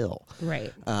that hill.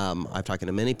 Right. I've talked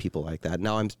to many people like that.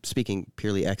 Now I'm speaking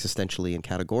purely existentially and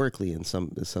categorically in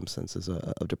some senses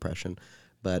of depression,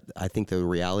 but I think the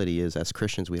reality is, as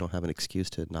Christians, we don't have an excuse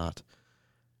to not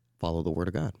follow the Word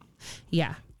of God.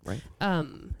 Yeah. Right.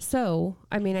 So,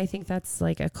 I mean, I think that's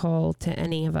like a call to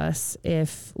any of us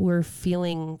if we're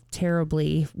feeling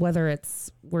terribly, whether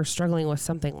it's we're struggling with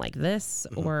something like this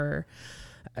or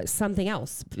something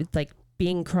else, like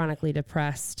being chronically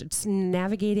depressed, it's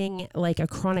navigating like a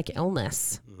chronic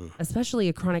illness, especially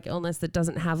a chronic illness that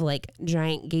doesn't have like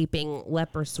giant gaping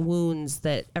leprous wounds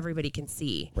that everybody can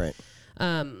see. Right.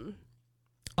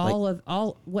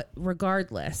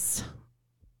 Regardless.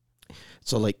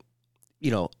 So like,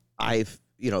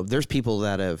 there's people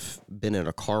that have been in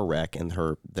a car wreck and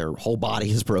their whole body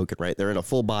is broken, right? They're in a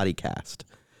full body cast.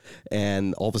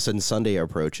 And all of a sudden Sunday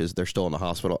approaches, they're still in the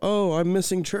hospital. Oh, I'm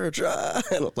missing church.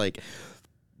 And like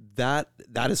that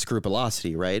is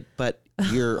scrupulosity, right? But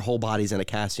your whole body's in a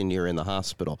cast and you're in the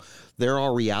hospital. There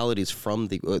are realities from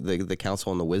the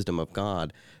counsel and the wisdom of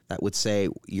God that would say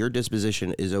your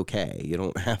disposition is okay. You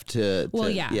don't have to.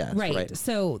 Well, right.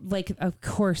 So, like, of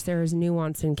course, there is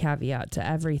nuance and caveat to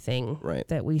everything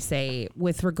that we say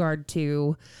with regard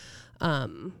to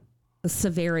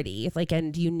severity, like,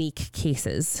 and unique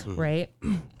cases, right?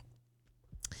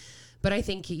 But I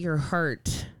think your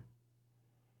heart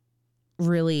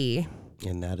really,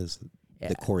 and that is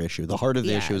the core issue. The heart of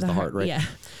the issue is the heart, right? Yeah.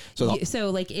 So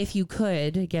like, if you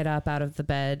could get up out of the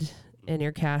bed in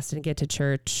your cast and get to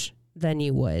church, then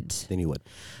you would.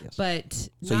 Yes. But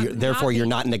so you're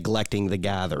not neglecting the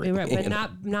gathering, right?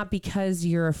 But not because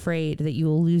you're afraid that you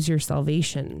will lose your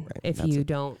salvation if you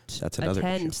don't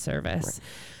attend service.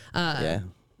 Right.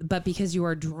 But because you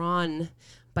are drawn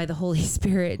by the Holy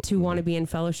Spirit to want to be in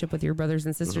fellowship with your brothers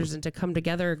and sisters and to come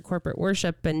together in corporate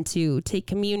worship and to take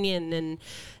communion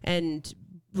and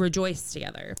rejoice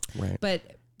together. Right. But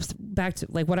back to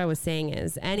like what I was saying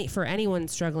is for anyone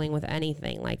struggling with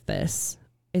anything like this,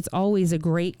 it's always a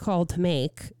great call to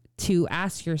make to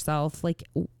ask yourself, like,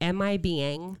 am I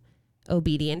being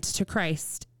obedient to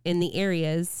Christ in the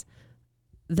areas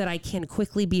that I can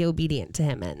quickly be obedient to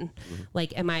him in?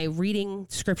 Like, am I reading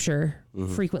scripture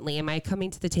frequently? Am I coming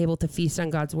to the table to feast on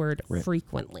God's word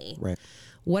frequently? Right.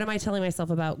 What am I telling myself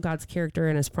about God's character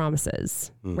and his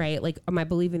promises? Right? Like, am I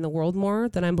believing the world more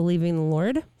than I'm believing the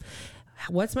Lord?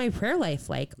 What's my prayer life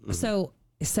like? So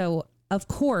of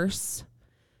course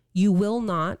you will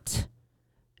not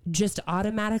just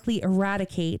automatically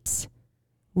eradicate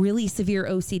really severe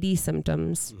OCD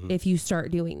symptoms if you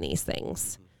start doing these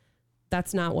things.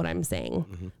 That's not what I'm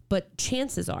saying. But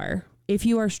chances are, if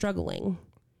you are struggling,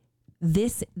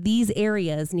 these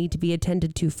areas need to be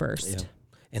attended to first. Yeah.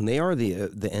 And they are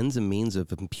the ends and means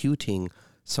of imputing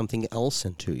something else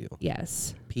into you.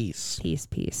 Yes. Peace.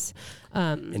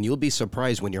 And you'll be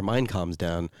surprised when your mind calms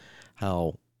down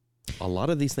how a lot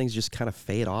of these things just kind of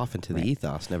fade off into the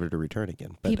ethos, never to return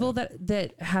again. But, people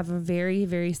that have a very,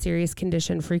 very serious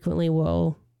condition frequently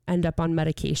will end up on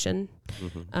medication.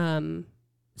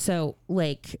 So,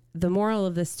 like, the moral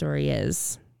of this story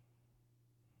is,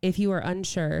 if you are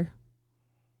unsure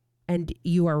and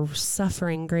you are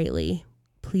suffering greatly,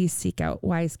 please seek out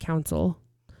wise counsel.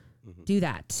 Do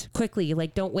that quickly.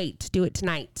 Like, don't wait. Do it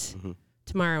tonight,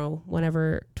 tomorrow,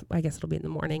 whenever. I guess it'll be in the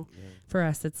morning. For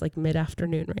us, it's like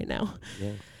mid-afternoon right now.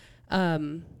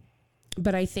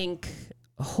 But I think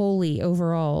wholly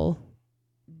overall,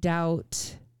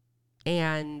 doubt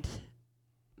and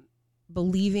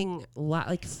believing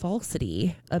like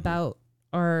falsity about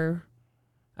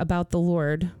the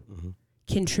Lord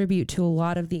contribute to a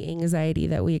lot of the anxiety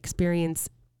that we experience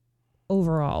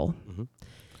overall.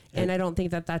 And I don't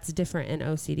think that that's different in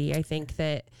OCD. I think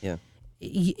that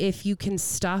if you can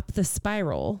stop the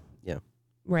spiral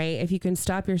right? If you can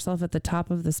stop yourself at the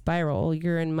top of the spiral,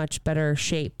 you're in much better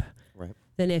shape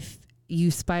than if you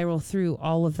spiral through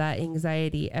all of that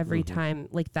anxiety every time,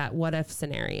 like that what if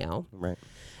scenario. Right.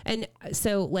 And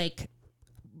so like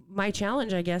my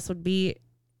challenge, I guess, would be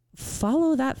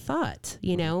follow that thought,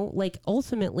 you know, like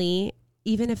ultimately,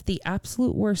 even if the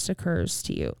absolute worst occurs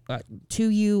to you,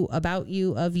 about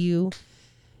you, of you,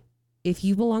 if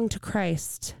you belong to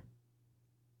Christ,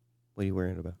 what are you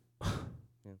worried about?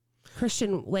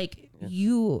 Christian, like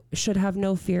you should have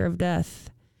no fear of death.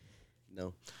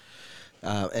 No.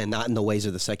 And not in the ways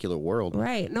of the secular world.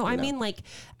 Right. No, I mean like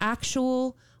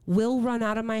actual will run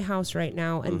out of my house right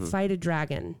now and fight a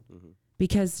dragon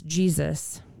because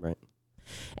Jesus. Right.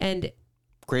 And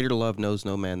greater love knows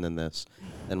no man than this,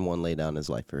 than one lay down his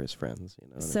life for his friends.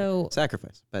 You know, so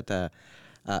sacrifice. But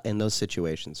in those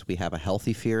situations, we have a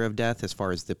healthy fear of death as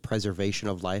far as the preservation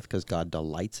of life, because God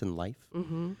delights in life.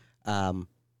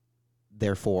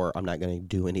 Therefore, I'm not going to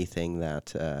do anything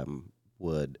that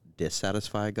would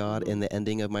dissatisfy God in the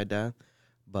ending of my death,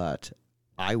 but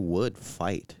I would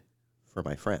fight for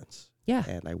my friends. Yeah.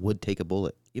 And I would take a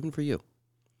bullet, even for you,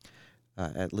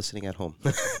 listening at home.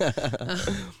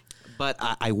 But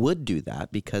I would do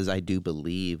that because I do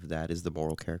believe that is the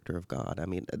moral character of God. I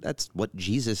mean, that's what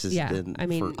Jesus has been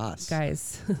for us.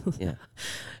 Guys,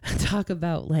 talk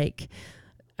about like,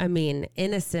 I mean,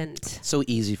 innocent. So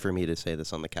easy for me to say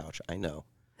this on the couch, I know.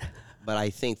 But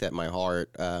I think that my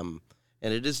heart, and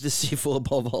it is deceitful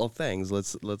above all things.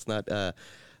 Let's not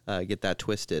get that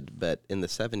twisted. But in the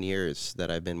 7 years that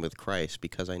I've been with Christ,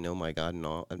 because I know my God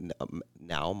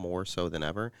now more so than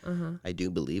ever, I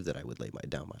do believe that I would lay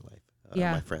down my life,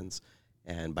 my friends,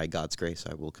 and by God's grace,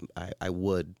 I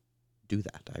would do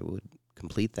that. I would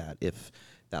complete that if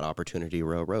that opportunity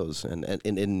arose. And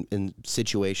in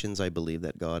situations, I believe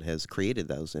that God has created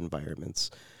those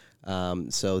environments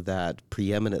so that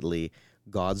preeminently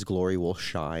God's glory will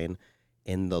shine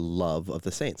in the love of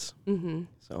the saints.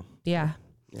 So yeah.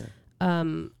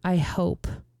 I hope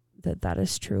that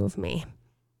is true of me.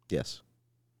 Yes.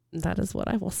 That is what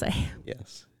I will say.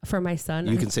 Yes. For my son.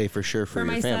 You can say for sure for your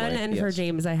my family. son and for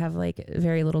James, I have like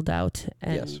very little doubt,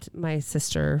 and my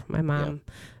sister, my mom.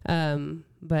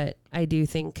 But I do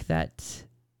think that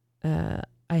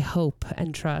I hope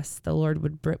and trust the Lord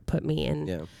would put me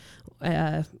in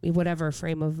whatever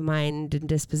frame of mind and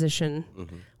disposition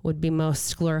would be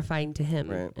most glorifying to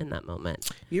him in that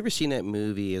moment. You ever seen that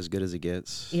movie As Good as It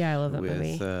Gets? Yeah, I love that with,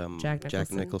 movie.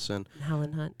 Jack Nicholson. And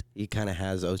Helen Hunt. He kind of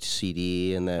has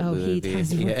OCD in that movie. He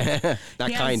does.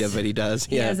 Not kind of, but he does.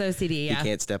 He has OCD, He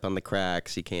can't step on the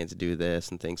cracks. He can't do this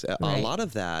and things. A lot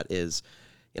of that is...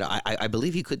 You know, I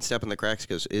believe you couldn't step on the cracks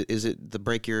because is it the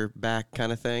break your back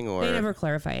kind of thing, or they never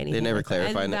clarify anything. They never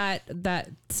clarify and that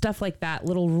stuff like that,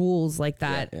 little rules like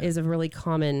that, is a really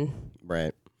common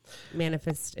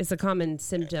manifest. It's a common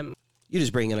symptom. You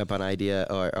just bringing up an idea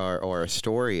or a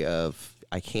story of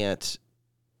I can't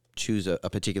choose a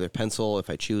particular pencil. If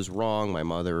I choose wrong, my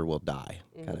mother will die,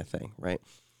 kind of thing, right?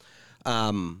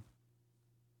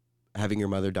 Having your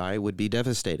mother die would be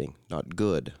devastating, not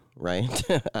good, right?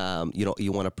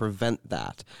 You want to prevent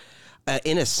that.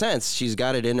 In a sense, she's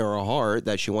got it in her heart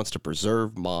that she wants to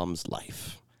preserve mom's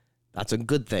life. That's a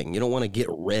good thing. You don't want to get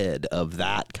rid of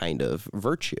that kind of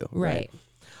virtue. Right.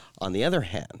 On the other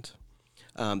hand,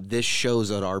 this shows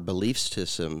that our belief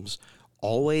systems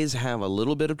always have a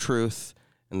little bit of truth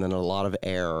and then a lot of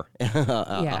error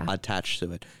attached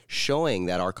to it, showing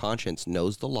that our conscience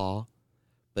knows the law,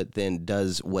 but then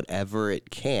does whatever it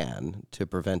can to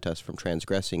prevent us from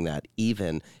transgressing that,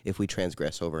 even if we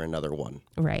transgress over another one.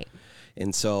 Right.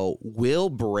 And so we'll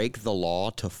break the law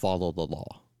to follow the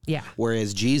law. Yeah.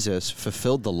 Whereas Jesus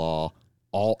fulfilled the law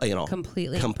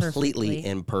completely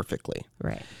and perfectly.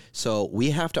 Right. So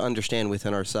we have to understand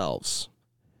within ourselves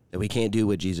that we can't do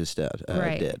what Jesus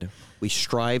did. We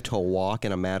strive to walk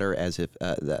in a manner as if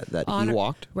that he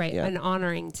walked. Right, and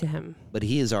honoring to him. But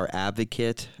he is our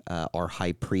advocate, our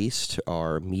high priest,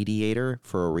 our mediator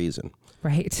for a reason.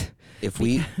 Right. If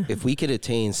we could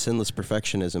attain sinless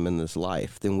perfectionism in this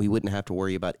life, then we wouldn't have to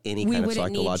worry about any kind of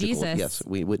psychological. Yes,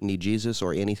 we wouldn't need Jesus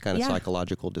or any kind of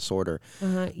psychological disorder.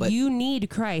 But you need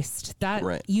Christ.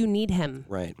 You need him.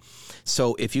 Right.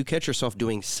 So if you catch yourself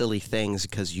doing silly things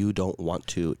because you don't want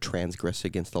to transgress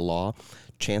against the law,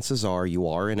 chances are you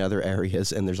are in other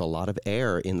areas, and there's a lot of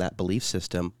error in that belief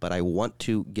system. But I want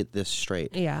to get this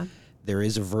straight. Yeah. There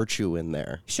is a virtue in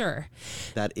there. Sure.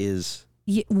 That is.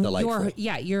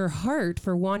 Your heart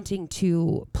for wanting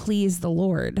to please the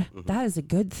Lord, that is a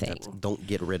good thing. Don't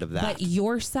get rid of that. But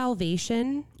your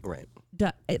salvation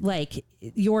like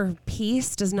your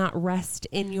peace does not rest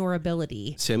in your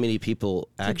ability. So many people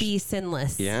to be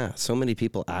sinless. Yeah. So many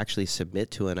people actually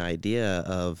submit to an idea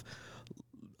of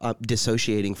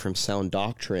dissociating from sound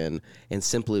doctrine and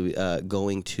simply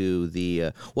going to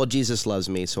the, well, Jesus loves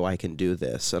me, so I can do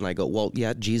this. And I go, well,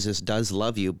 yeah, Jesus does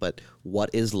love you, but what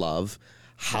is love?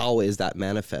 How is that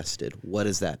manifested? What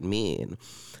does that mean?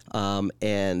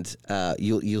 And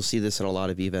you'll see this in a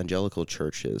lot of evangelical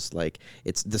churches. Like,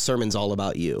 it's the sermon's all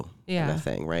about you, kind of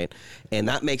thing, right? And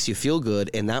that makes you feel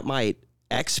good, and that might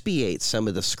expiate some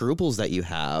of the scruples that you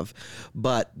have,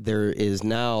 but there is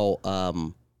now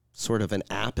sort of an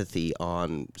apathy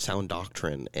on sound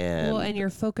doctrine, and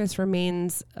your focus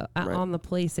remains on the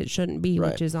place it shouldn't be,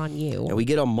 which is on you. And we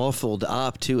get them muffled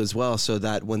up too as well, so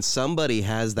that when somebody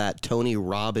has that Tony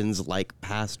Robbins like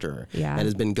pastor and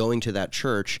has been going to that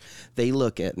church, they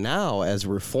look at now as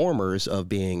reformers of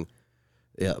being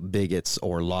bigots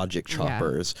or logic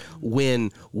choppers,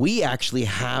 when we actually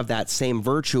have that same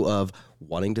virtue of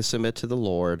wanting to submit to the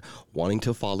Lord, wanting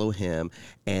to follow him,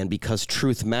 and because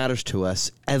truth matters to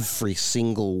us, every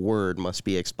single word must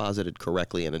be exposited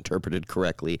correctly and interpreted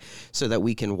correctly so that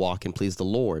we can walk and please the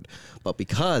Lord. But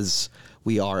because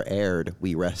we are heired,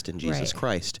 we rest in Jesus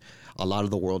Christ. A lot of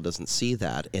the world doesn't see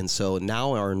that, and so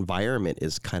now our environment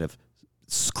is kind of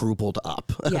scrupled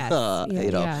up, and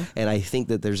I think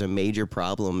that there's a major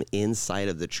problem inside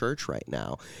of the church right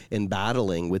now in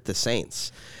battling with the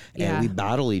saints, and we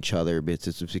battle each other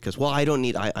because, well,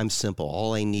 I'm simple.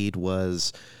 All I need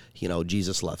was,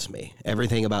 Jesus loves me.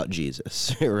 Everything about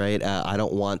Jesus, right? I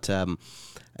don't want,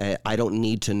 I don't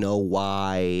need to know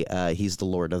why he's the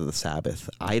Lord of the Sabbath.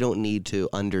 I don't need to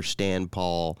understand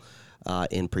Paul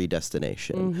in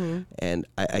predestination. And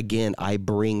I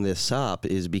bring this up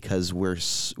is because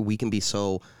we can be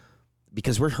so,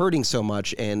 because we're hurting so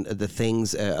much, and the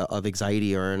things of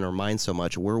anxiety are in our mind so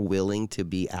much, we're willing to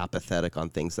be apathetic on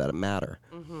things that matter.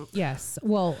 Yes.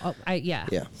 Well,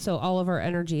 so all of our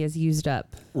energy is used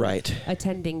up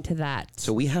attending to that.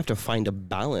 So we have to find a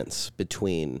balance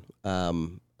between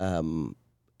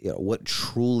what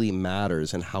truly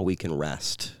matters and how we can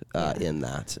rest in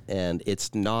that. And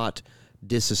it's not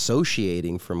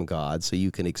disassociating from God so you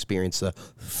can experience the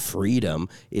freedom.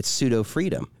 It's pseudo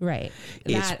freedom. Right.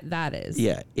 That is.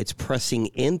 Yeah. It's pressing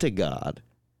into God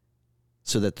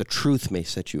so that the truth may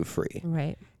set you free.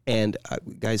 Right. And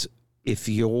guys, if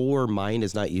your mind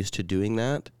is not used to doing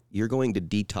that, you're going to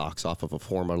detox off of a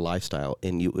form of lifestyle,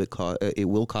 and it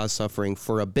will cause suffering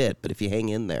for a bit. But if you hang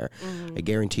in there, I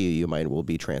guarantee you, your mind will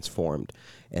be transformed.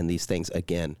 And these things,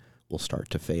 again, will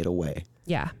start to fade away.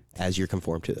 Yeah. As you're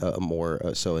conformed to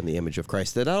more so in the image of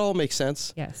Christ. Did that all make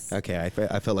sense? Yes. Okay. I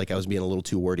felt like I was being a little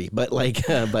too wordy, but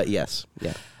but yes.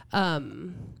 Yeah.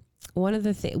 One of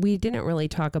the things we didn't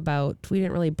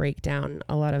really break down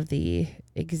a lot of the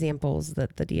examples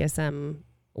that the DSM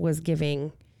was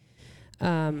giving.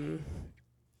 Maybe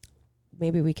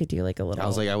we could do like a little. I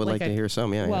was like, I would like to hear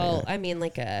some. Yeah. Well, I mean,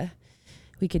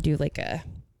 we could do like a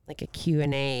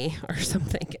Q&A or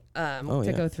something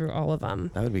to go through all of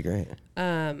them. That would be great.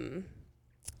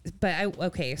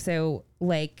 So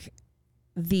like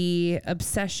the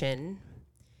obsession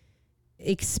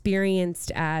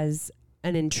experienced as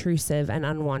an intrusive and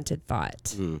unwanted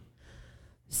thought.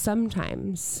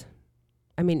 Sometimes,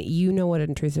 I mean, you know what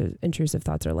intrusive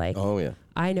thoughts are like. Oh yeah.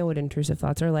 I know what intrusive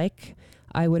thoughts are like.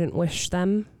 I wouldn't wish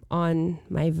them on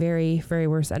my very, very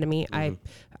worst enemy.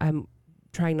 I'm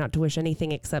trying not to wish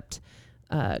anything except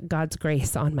God's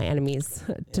grace on my enemies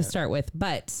to start with.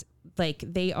 But like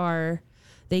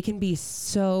they can be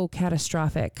so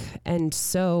catastrophic and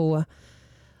so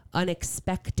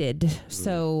unexpected.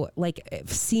 So like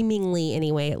seemingly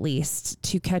anyway, at least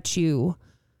to catch you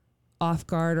off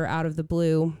guard or out of the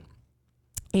blue.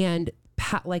 And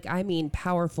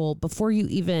powerful before you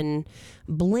even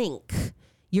blink.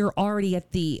 You're already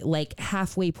at the like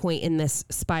halfway point in this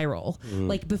spiral.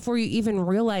 Like before you even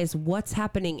realize what's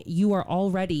happening, you are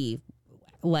already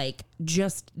like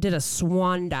just did a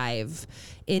swan dive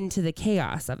into the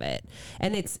chaos of it.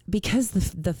 And it's because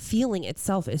the feeling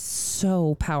itself is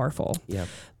so powerful. Yeah.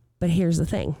 But here's the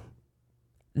thing.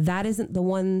 That isn't the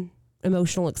one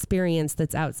emotional experience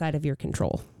that's outside of your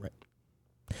control. Right.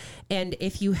 And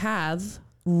if you have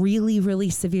really, really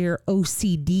severe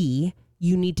OCD,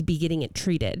 you need to be getting it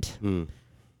treated.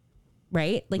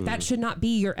 Right? Like that should not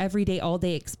be your everyday, all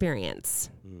day experience.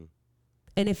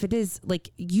 And if it is, like,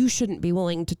 you shouldn't be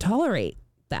willing to tolerate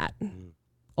that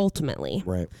ultimately.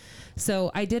 Right.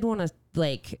 So I did want to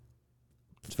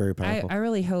it's very powerful. I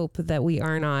really hope that we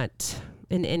are not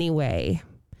in any way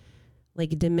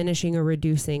like diminishing or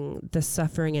reducing the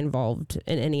suffering involved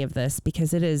in any of this,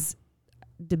 because it is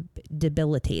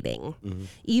debilitating.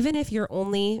 Even if you're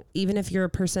a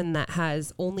person that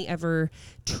has only ever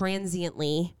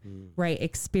transiently, right,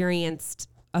 experienced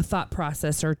a thought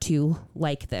process or two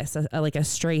like this, like a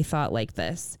stray thought like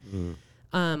this,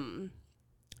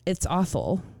 it's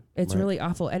awful. It's really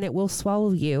awful. And it will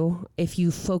swallow you if you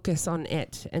focus on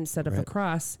it instead of the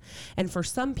cross. And for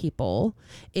some people,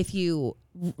 if you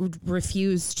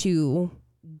refuse to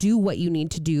do what you need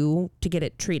to do to get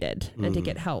it treated and to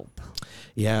get help.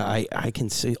 Yeah, I can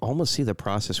almost see the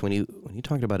process when you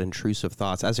talked about intrusive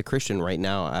thoughts. As a Christian right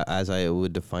now, as I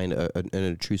would define an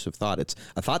intrusive thought, it's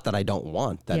a thought that I don't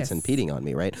want that's impeding on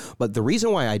me, right? But the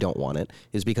reason why I don't want it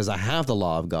is because I have the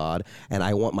law of God and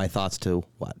I want my thoughts to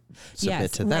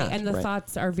submit to that. And the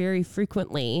thoughts are very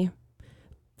frequently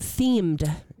themed,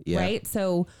 right?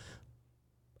 So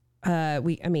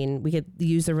we could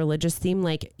use a religious theme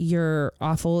like you're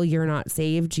awful, you're not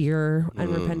saved, you're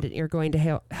unrepentant, you're going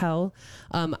to hell.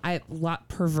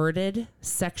 Perverted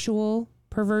sexual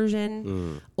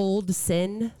perversion, old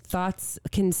sin thoughts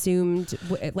consumed,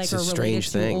 like are related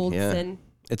to old sin.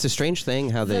 It's a strange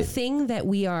thing how very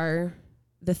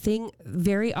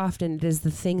often it is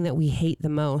the thing that we hate the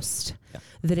most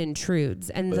that intrudes,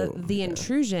 and the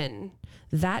intrusion,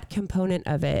 that component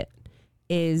of it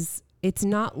is. It's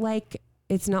not like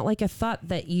a thought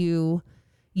that you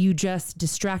just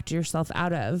distract yourself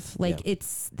out of. Like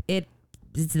it's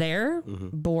there,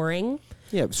 boring.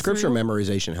 Yeah, scripture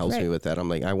memorization helps me with that. I'm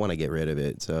like, I want to get rid of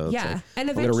it. So and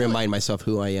I'm going to remind myself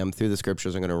who I am through the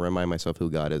scriptures. I'm going to remind myself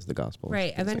who God is, the gospel.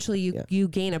 Right. Eventually you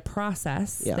gain a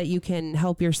process that you can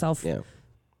help yourself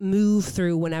move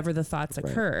through whenever the thoughts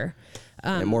occur.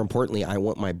 And more importantly, I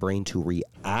want my brain to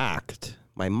react.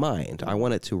 My mind, I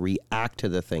want it to react to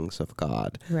the things of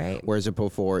God. Right. Whereas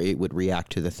before it would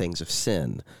react to the things of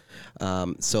sin.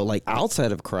 So like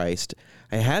outside of Christ,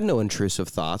 I had no intrusive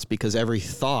thoughts because every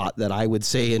thought that I would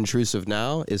say intrusive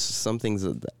now is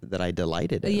something that I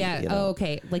delighted in. Yeah. Oh,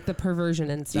 okay. Like the perversion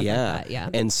and stuff like that. Yeah.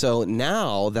 And so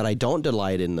now that I don't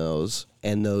delight in those,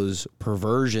 and those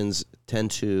perversions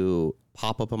tend to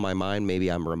pop up in my mind,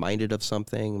 maybe I'm reminded of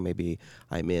something, maybe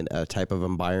I'm in a type of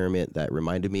environment that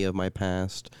reminded me of my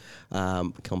past,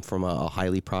 come from a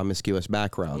highly promiscuous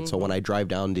background. So when I drive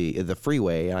down the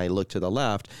freeway and I look to the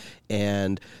left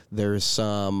and there's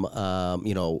some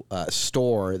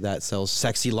store that sells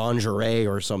sexy lingerie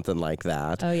or something like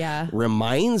that,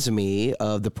 reminds me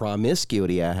of the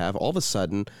promiscuity I have, all of a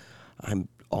sudden I'm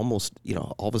almost,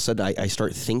 all of a sudden I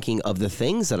start thinking of the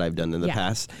things that I've done in the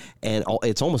past, and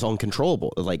it's almost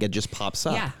uncontrollable. Like it just pops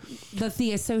up. Yeah.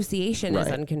 The association is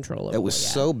uncontrollable. It was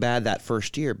so bad that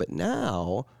first year, but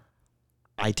now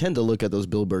I tend to look at those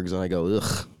billboards and I go,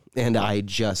 ugh. And I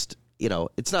just,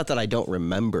 it's not that I don't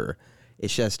remember.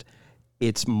 It's just,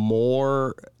 it's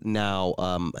more now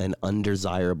an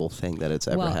undesirable thing that it's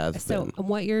ever have been. So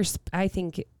I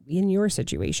think in your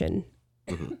situation,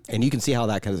 and you can see how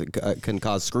that can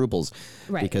cause scruples,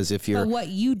 right? Because if you're, but what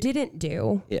you didn't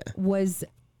do was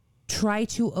try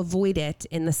to avoid it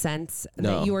in the sense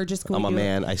that you are just going. I'm a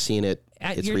man. I seen it.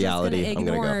 It's reality. Just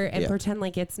ignore and pretend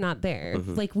like it's not there.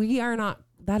 Like we are not.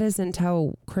 That isn't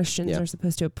how Christians are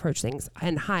supposed to approach things.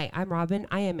 And hi, I'm Robyn.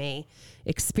 I am a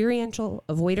experiential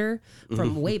avoider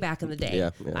from way back in the day.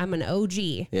 I'm an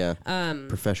OG.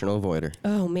 Professional avoider.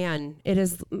 Oh man, it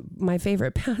is my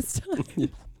favorite pastime.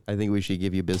 I think we should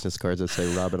give you business cards that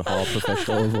say Robyn Hall,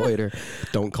 professional avoider.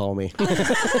 Don't call me.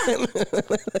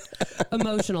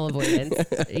 Emotional avoidance.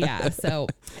 Yeah. So,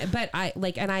 but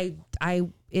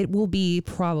it will be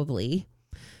probably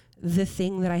the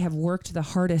thing that I have worked the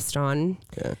hardest on,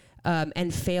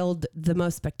 and failed the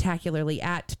most spectacularly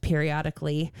at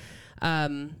periodically,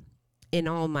 in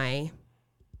all my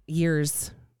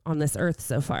years on this earth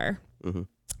so far.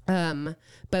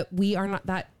 But we are not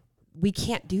that. We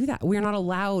can't do that. We're not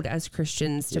allowed as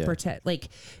Christians to protect. Like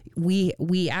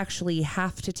we actually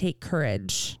have to take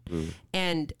courage,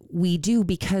 and we do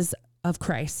because of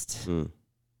Christ.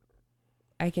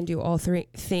 I can do all three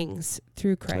things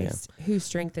through Christ who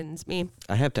strengthens me.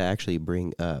 I have to actually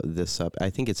bring this up. I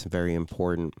think it's very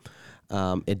important.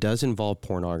 It does involve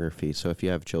pornography. So if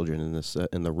you have children in this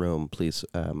in the room, please,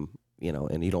 and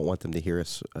you don't want them to hear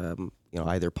us,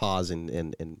 either pause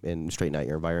and straighten out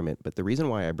your environment. But the reason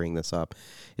why I bring this up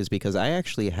is because I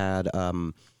actually had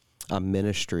a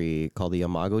ministry called the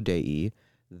Imago Dei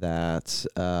that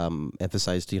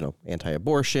emphasized,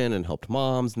 anti-abortion and helped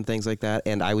moms and things like that.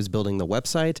 And I was building the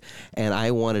website, and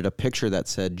I wanted a picture that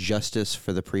said "Justice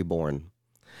for the Preborn."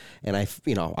 And I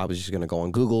was just going to go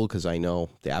on Google because I know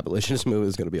the abolitionist movement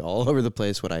is going to be all over the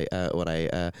place. When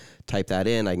I type that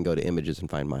in, I can go to images and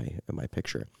find my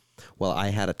picture. Well, I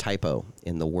had a typo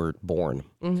in the word born.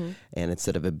 And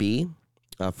instead of a B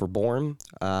for born,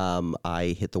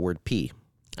 I hit the word P.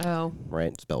 Oh.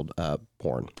 Right? Spelled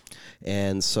porn.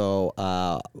 And so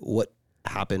what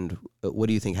happened? What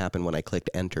do you think happened when I clicked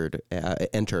enter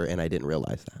and I didn't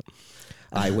realize that?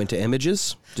 I went to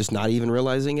images, just not even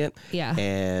realizing it. Yeah.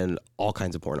 And all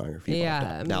kinds of pornography.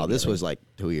 Yeah. Now, this was like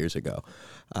 2 years ago.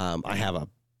 I have a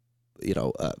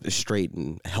straight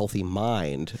and healthy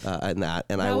mind and that.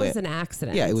 And that was an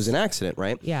accident. Yeah, it was an accident,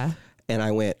 right? Yeah. And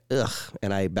I went, ugh,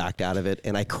 and I backed out of it,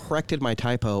 and I corrected my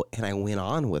typo, and I went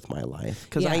on with my life.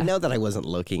 Because I know that I wasn't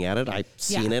looking at it. I've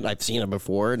seen it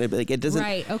before, and it doesn't...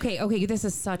 Right, okay, this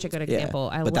is such a good example.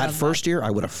 Yeah. But that first year, I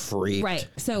would have freaked. Right,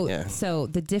 so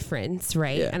the difference,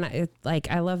 right? Yeah. And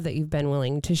I love that you've been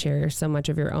willing to share so much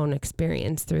of your own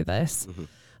experience through this.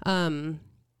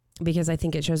 Because I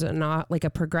think it shows a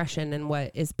progression in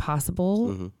what is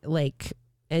possible,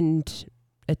 and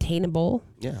attainable.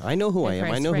 Yeah, I know who I am.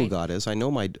 I know who God is. I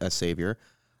know my Savior.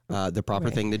 The proper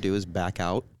thing to do is back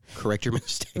out, correct your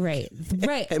mistake, right,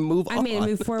 and move on.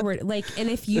 Move forward. And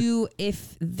if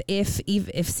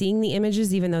seeing the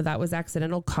images, even though that was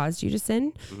accidental, caused you to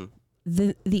sin,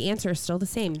 the answer is still the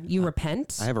same. You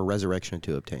repent. I have a resurrection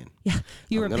to obtain. Yeah,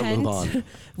 you repent. Move on.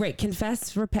 Right,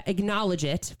 confess, repent, acknowledge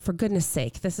it. For goodness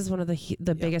sake, this is one of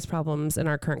the biggest problems in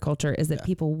our current culture is that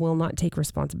people will not take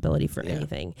responsibility for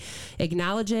anything.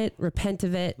 Acknowledge it, repent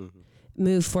of it,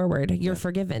 move forward. You're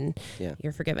forgiven. Yeah,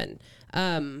 you're forgiven.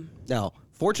 Now,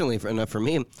 fortunately enough for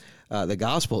me, the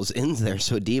Gospels ends there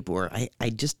so deep where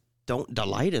I just don't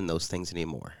delight in those things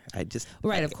anymore.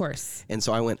 Of course. And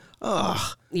so I went,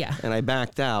 yeah. And I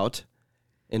backed out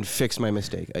and fixed my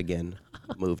mistake again,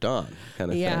 moved on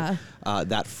kind of thing.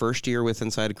 That first year with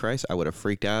Inside of Christ, I would have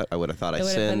freaked out. I would have thought I sinned.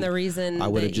 It would have been the reason I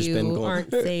would have just you been going,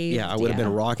 aren't saved. Yeah, I would have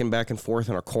been rocking back and forth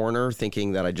in a corner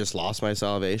thinking that I just lost my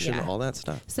salvation, all that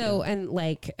stuff. So, and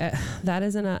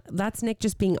that's Nick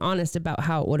just being honest about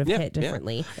how it would have hit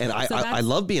differently. And I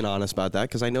love being honest about that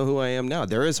because I know who I am now.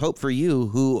 There is hope for you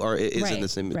who is in the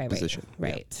same position.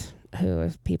 Right.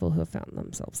 People who have found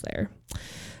themselves there.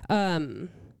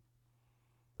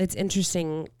 It's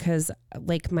interesting because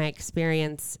my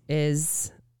experience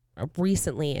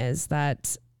recently is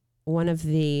that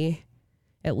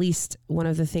at least one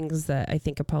of the things that I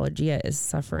think Apologia is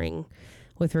suffering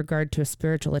with regard to a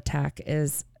spiritual attack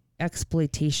is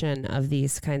exploitation of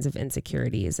these kinds of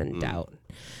insecurities and doubt.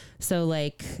 So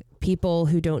people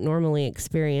who don't normally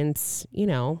experience,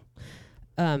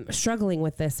 struggling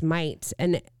with this might,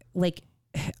 and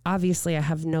obviously I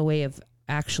have no way of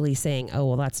actually saying, oh,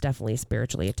 well, that's definitely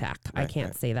spiritually attacked. I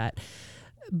can't say that.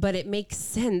 But it makes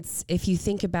sense if you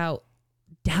think about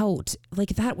doubt.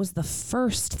 That was the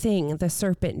first thing the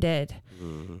serpent did.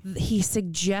 He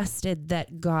suggested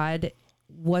that God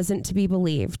wasn't to be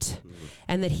believed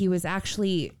and that he was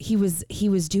actually, he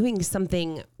was doing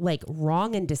something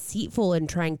wrong and deceitful and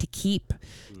trying to keep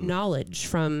knowledge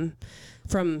from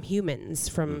humans,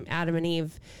 from Adam and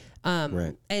Eve.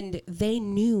 And they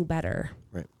knew better.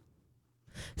 Right.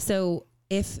 So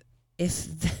if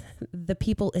the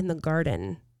people in the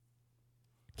garden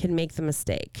can make the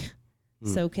mistake,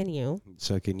 so can you.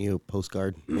 So can you,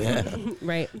 postcard. Yeah.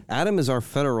 Right. Adam is our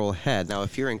federal head. Now,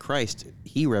 if you're in Christ,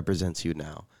 he represents you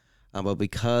now. But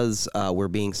because we're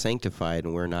being sanctified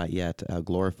and we're not yet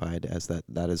glorified as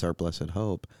that is our blessed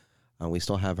hope, we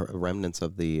still have remnants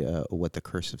of what the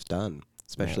curse has done,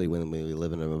 especially when we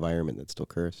live in an environment that's still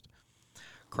cursed.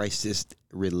 Christ just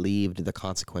relieved the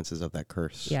consequences of that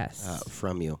curse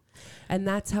from you. And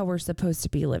that's how we're supposed to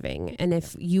be living. And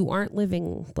if you aren't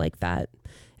living like that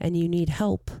and you need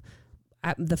help,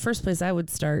 the first place I would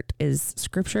start is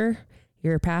Scripture.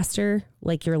 You're a pastor,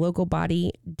 your local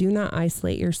body. Do not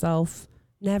isolate yourself.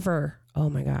 Never. Oh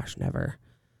my gosh, never.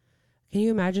 Can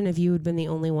you imagine if you had been the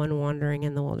only one wandering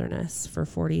in the wilderness for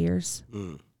 40 years?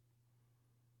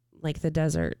 The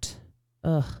desert.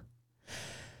 Ugh.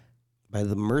 By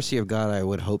the mercy of God, I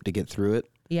would hope to get through it.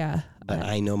 Yeah. But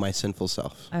I know my sinful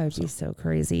self. I would be so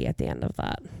crazy at the end of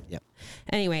that. Yeah.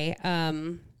 Anyway,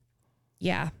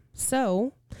 yeah.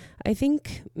 So I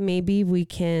think maybe we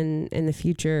can, in the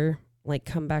future,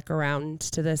 come back around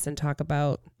to this and talk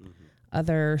about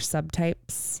other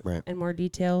subtypes in more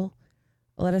detail.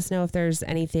 Let us know if there's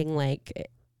anything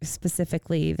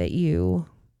specifically that you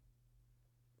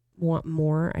want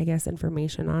more,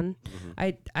 information on.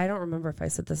 I don't remember if I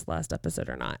said this last episode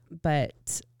or not,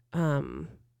 but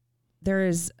there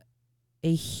is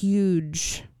a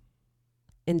huge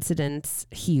incidence.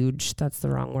 Huge, that's the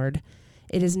wrong word.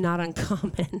 It is not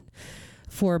uncommon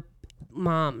for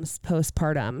moms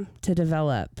postpartum to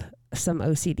develop some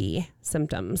OCD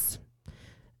symptoms.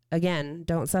 again,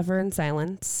 don't suffer in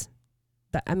silence.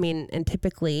 And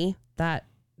typically that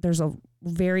there's a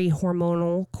very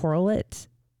hormonal correlate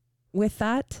with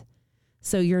that.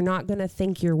 So you're not going to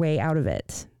think your way out of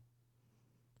it.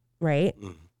 Right?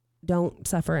 Mm. Don't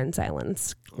suffer in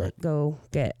silence. Right. Go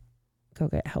get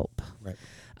help. Right.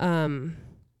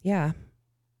 Yeah.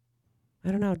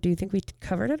 I don't know. Do you think we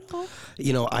covered it all?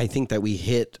 I think that we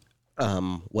hit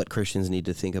what Christians need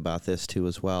to think about this too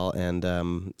as well. And,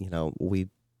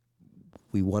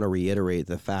 we want to reiterate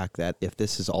the fact that if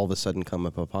this is all of a sudden come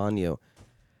up upon you,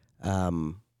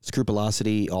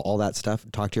 scrupulosity, all that stuff,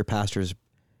 talk to your pastors,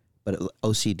 but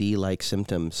OCD-like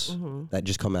symptoms that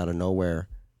just come out of nowhere,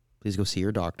 please go see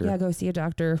your doctor. Yeah, go see a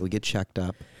doctor. We get checked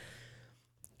up.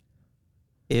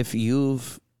 If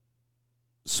you've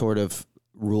sort of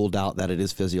ruled out that it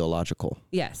is physiological.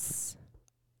 Yes.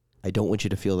 I don't want you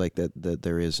to feel like that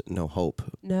there is no hope.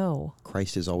 No.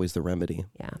 Christ is always the remedy.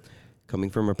 Yeah. Coming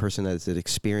from a person that has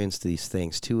experienced these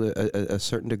things to a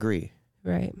certain degree.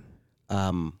 Right.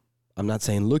 I'm not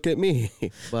saying, look at me,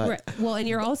 but... Right. Well, and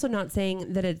you're also not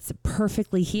saying that it's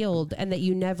perfectly healed and that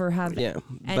you never have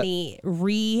any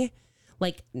maybe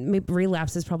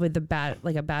relapse is probably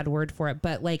a bad word for it,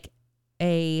 but like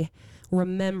a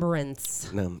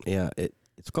remembrance. No, yeah,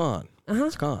 it's gone. Uh-huh.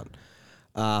 It's gone.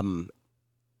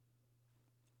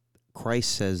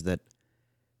 Christ says that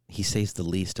he saves the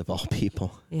least of all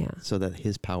people, so that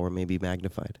his power may be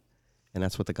magnified. And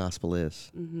that's what the gospel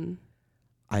is. Mm-hmm.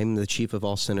 I'm the chief of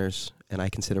all sinners, and I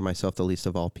consider myself the least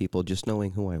of all people. Just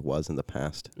knowing who I was in the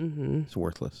past is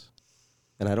worthless.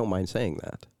 And I don't mind saying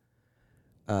that.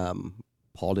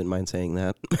 Paul didn't mind saying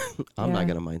that. I'm not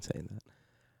going to mind saying that.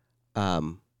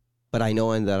 But I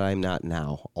know that I'm not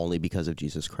now, only because of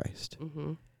Jesus Christ.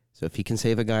 Mm-hmm. So if he can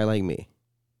save a guy like me,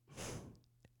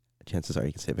 chances are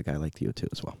he can save a guy like you too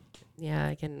as well. Yeah,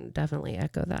 I can definitely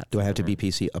echo that. Do I have to be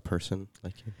PC, a person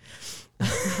like you?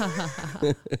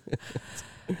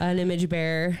 An image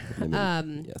bearer.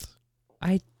 Yes.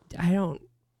 I don't,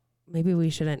 maybe we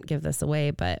shouldn't give this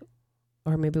away,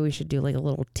 or maybe we should do like a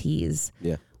little tease.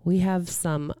 Yeah. We have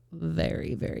some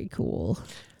very, very cool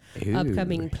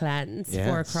upcoming plans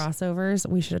for crossovers.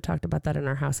 We should have talked about that in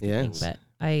our housekeeping, but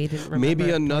I didn't remember.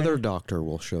 Maybe another doctor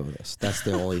will show us. That's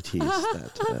the only tease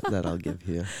that I'll give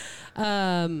you.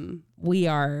 We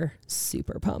are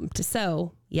super pumped.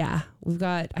 So yeah,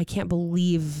 I can't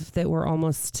believe that we're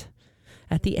almost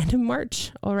at the end of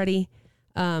March already.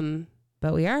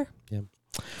 But we are. Yeah.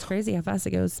 It's crazy how fast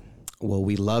it goes. Well,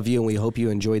 we love you and we hope you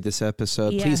enjoyed this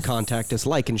episode. Yes. Please contact us,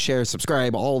 like and share,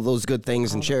 subscribe, all of those good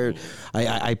things, and share.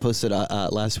 I posted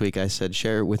last week, I said,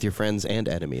 share it with your friends and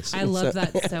enemies. I love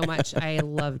that so much. I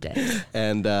loved it.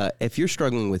 And if you're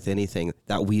struggling with anything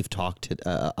that we've talked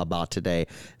about today,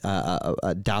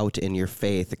 a doubt in your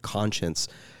faith, a conscience,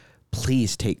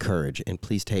 please take courage and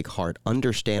please take heart.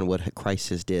 Understand what Christ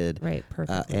has did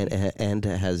and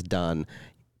has done,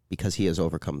 because he has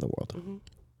overcome the world. Mm-hmm.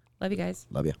 Love you guys.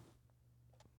 Love you.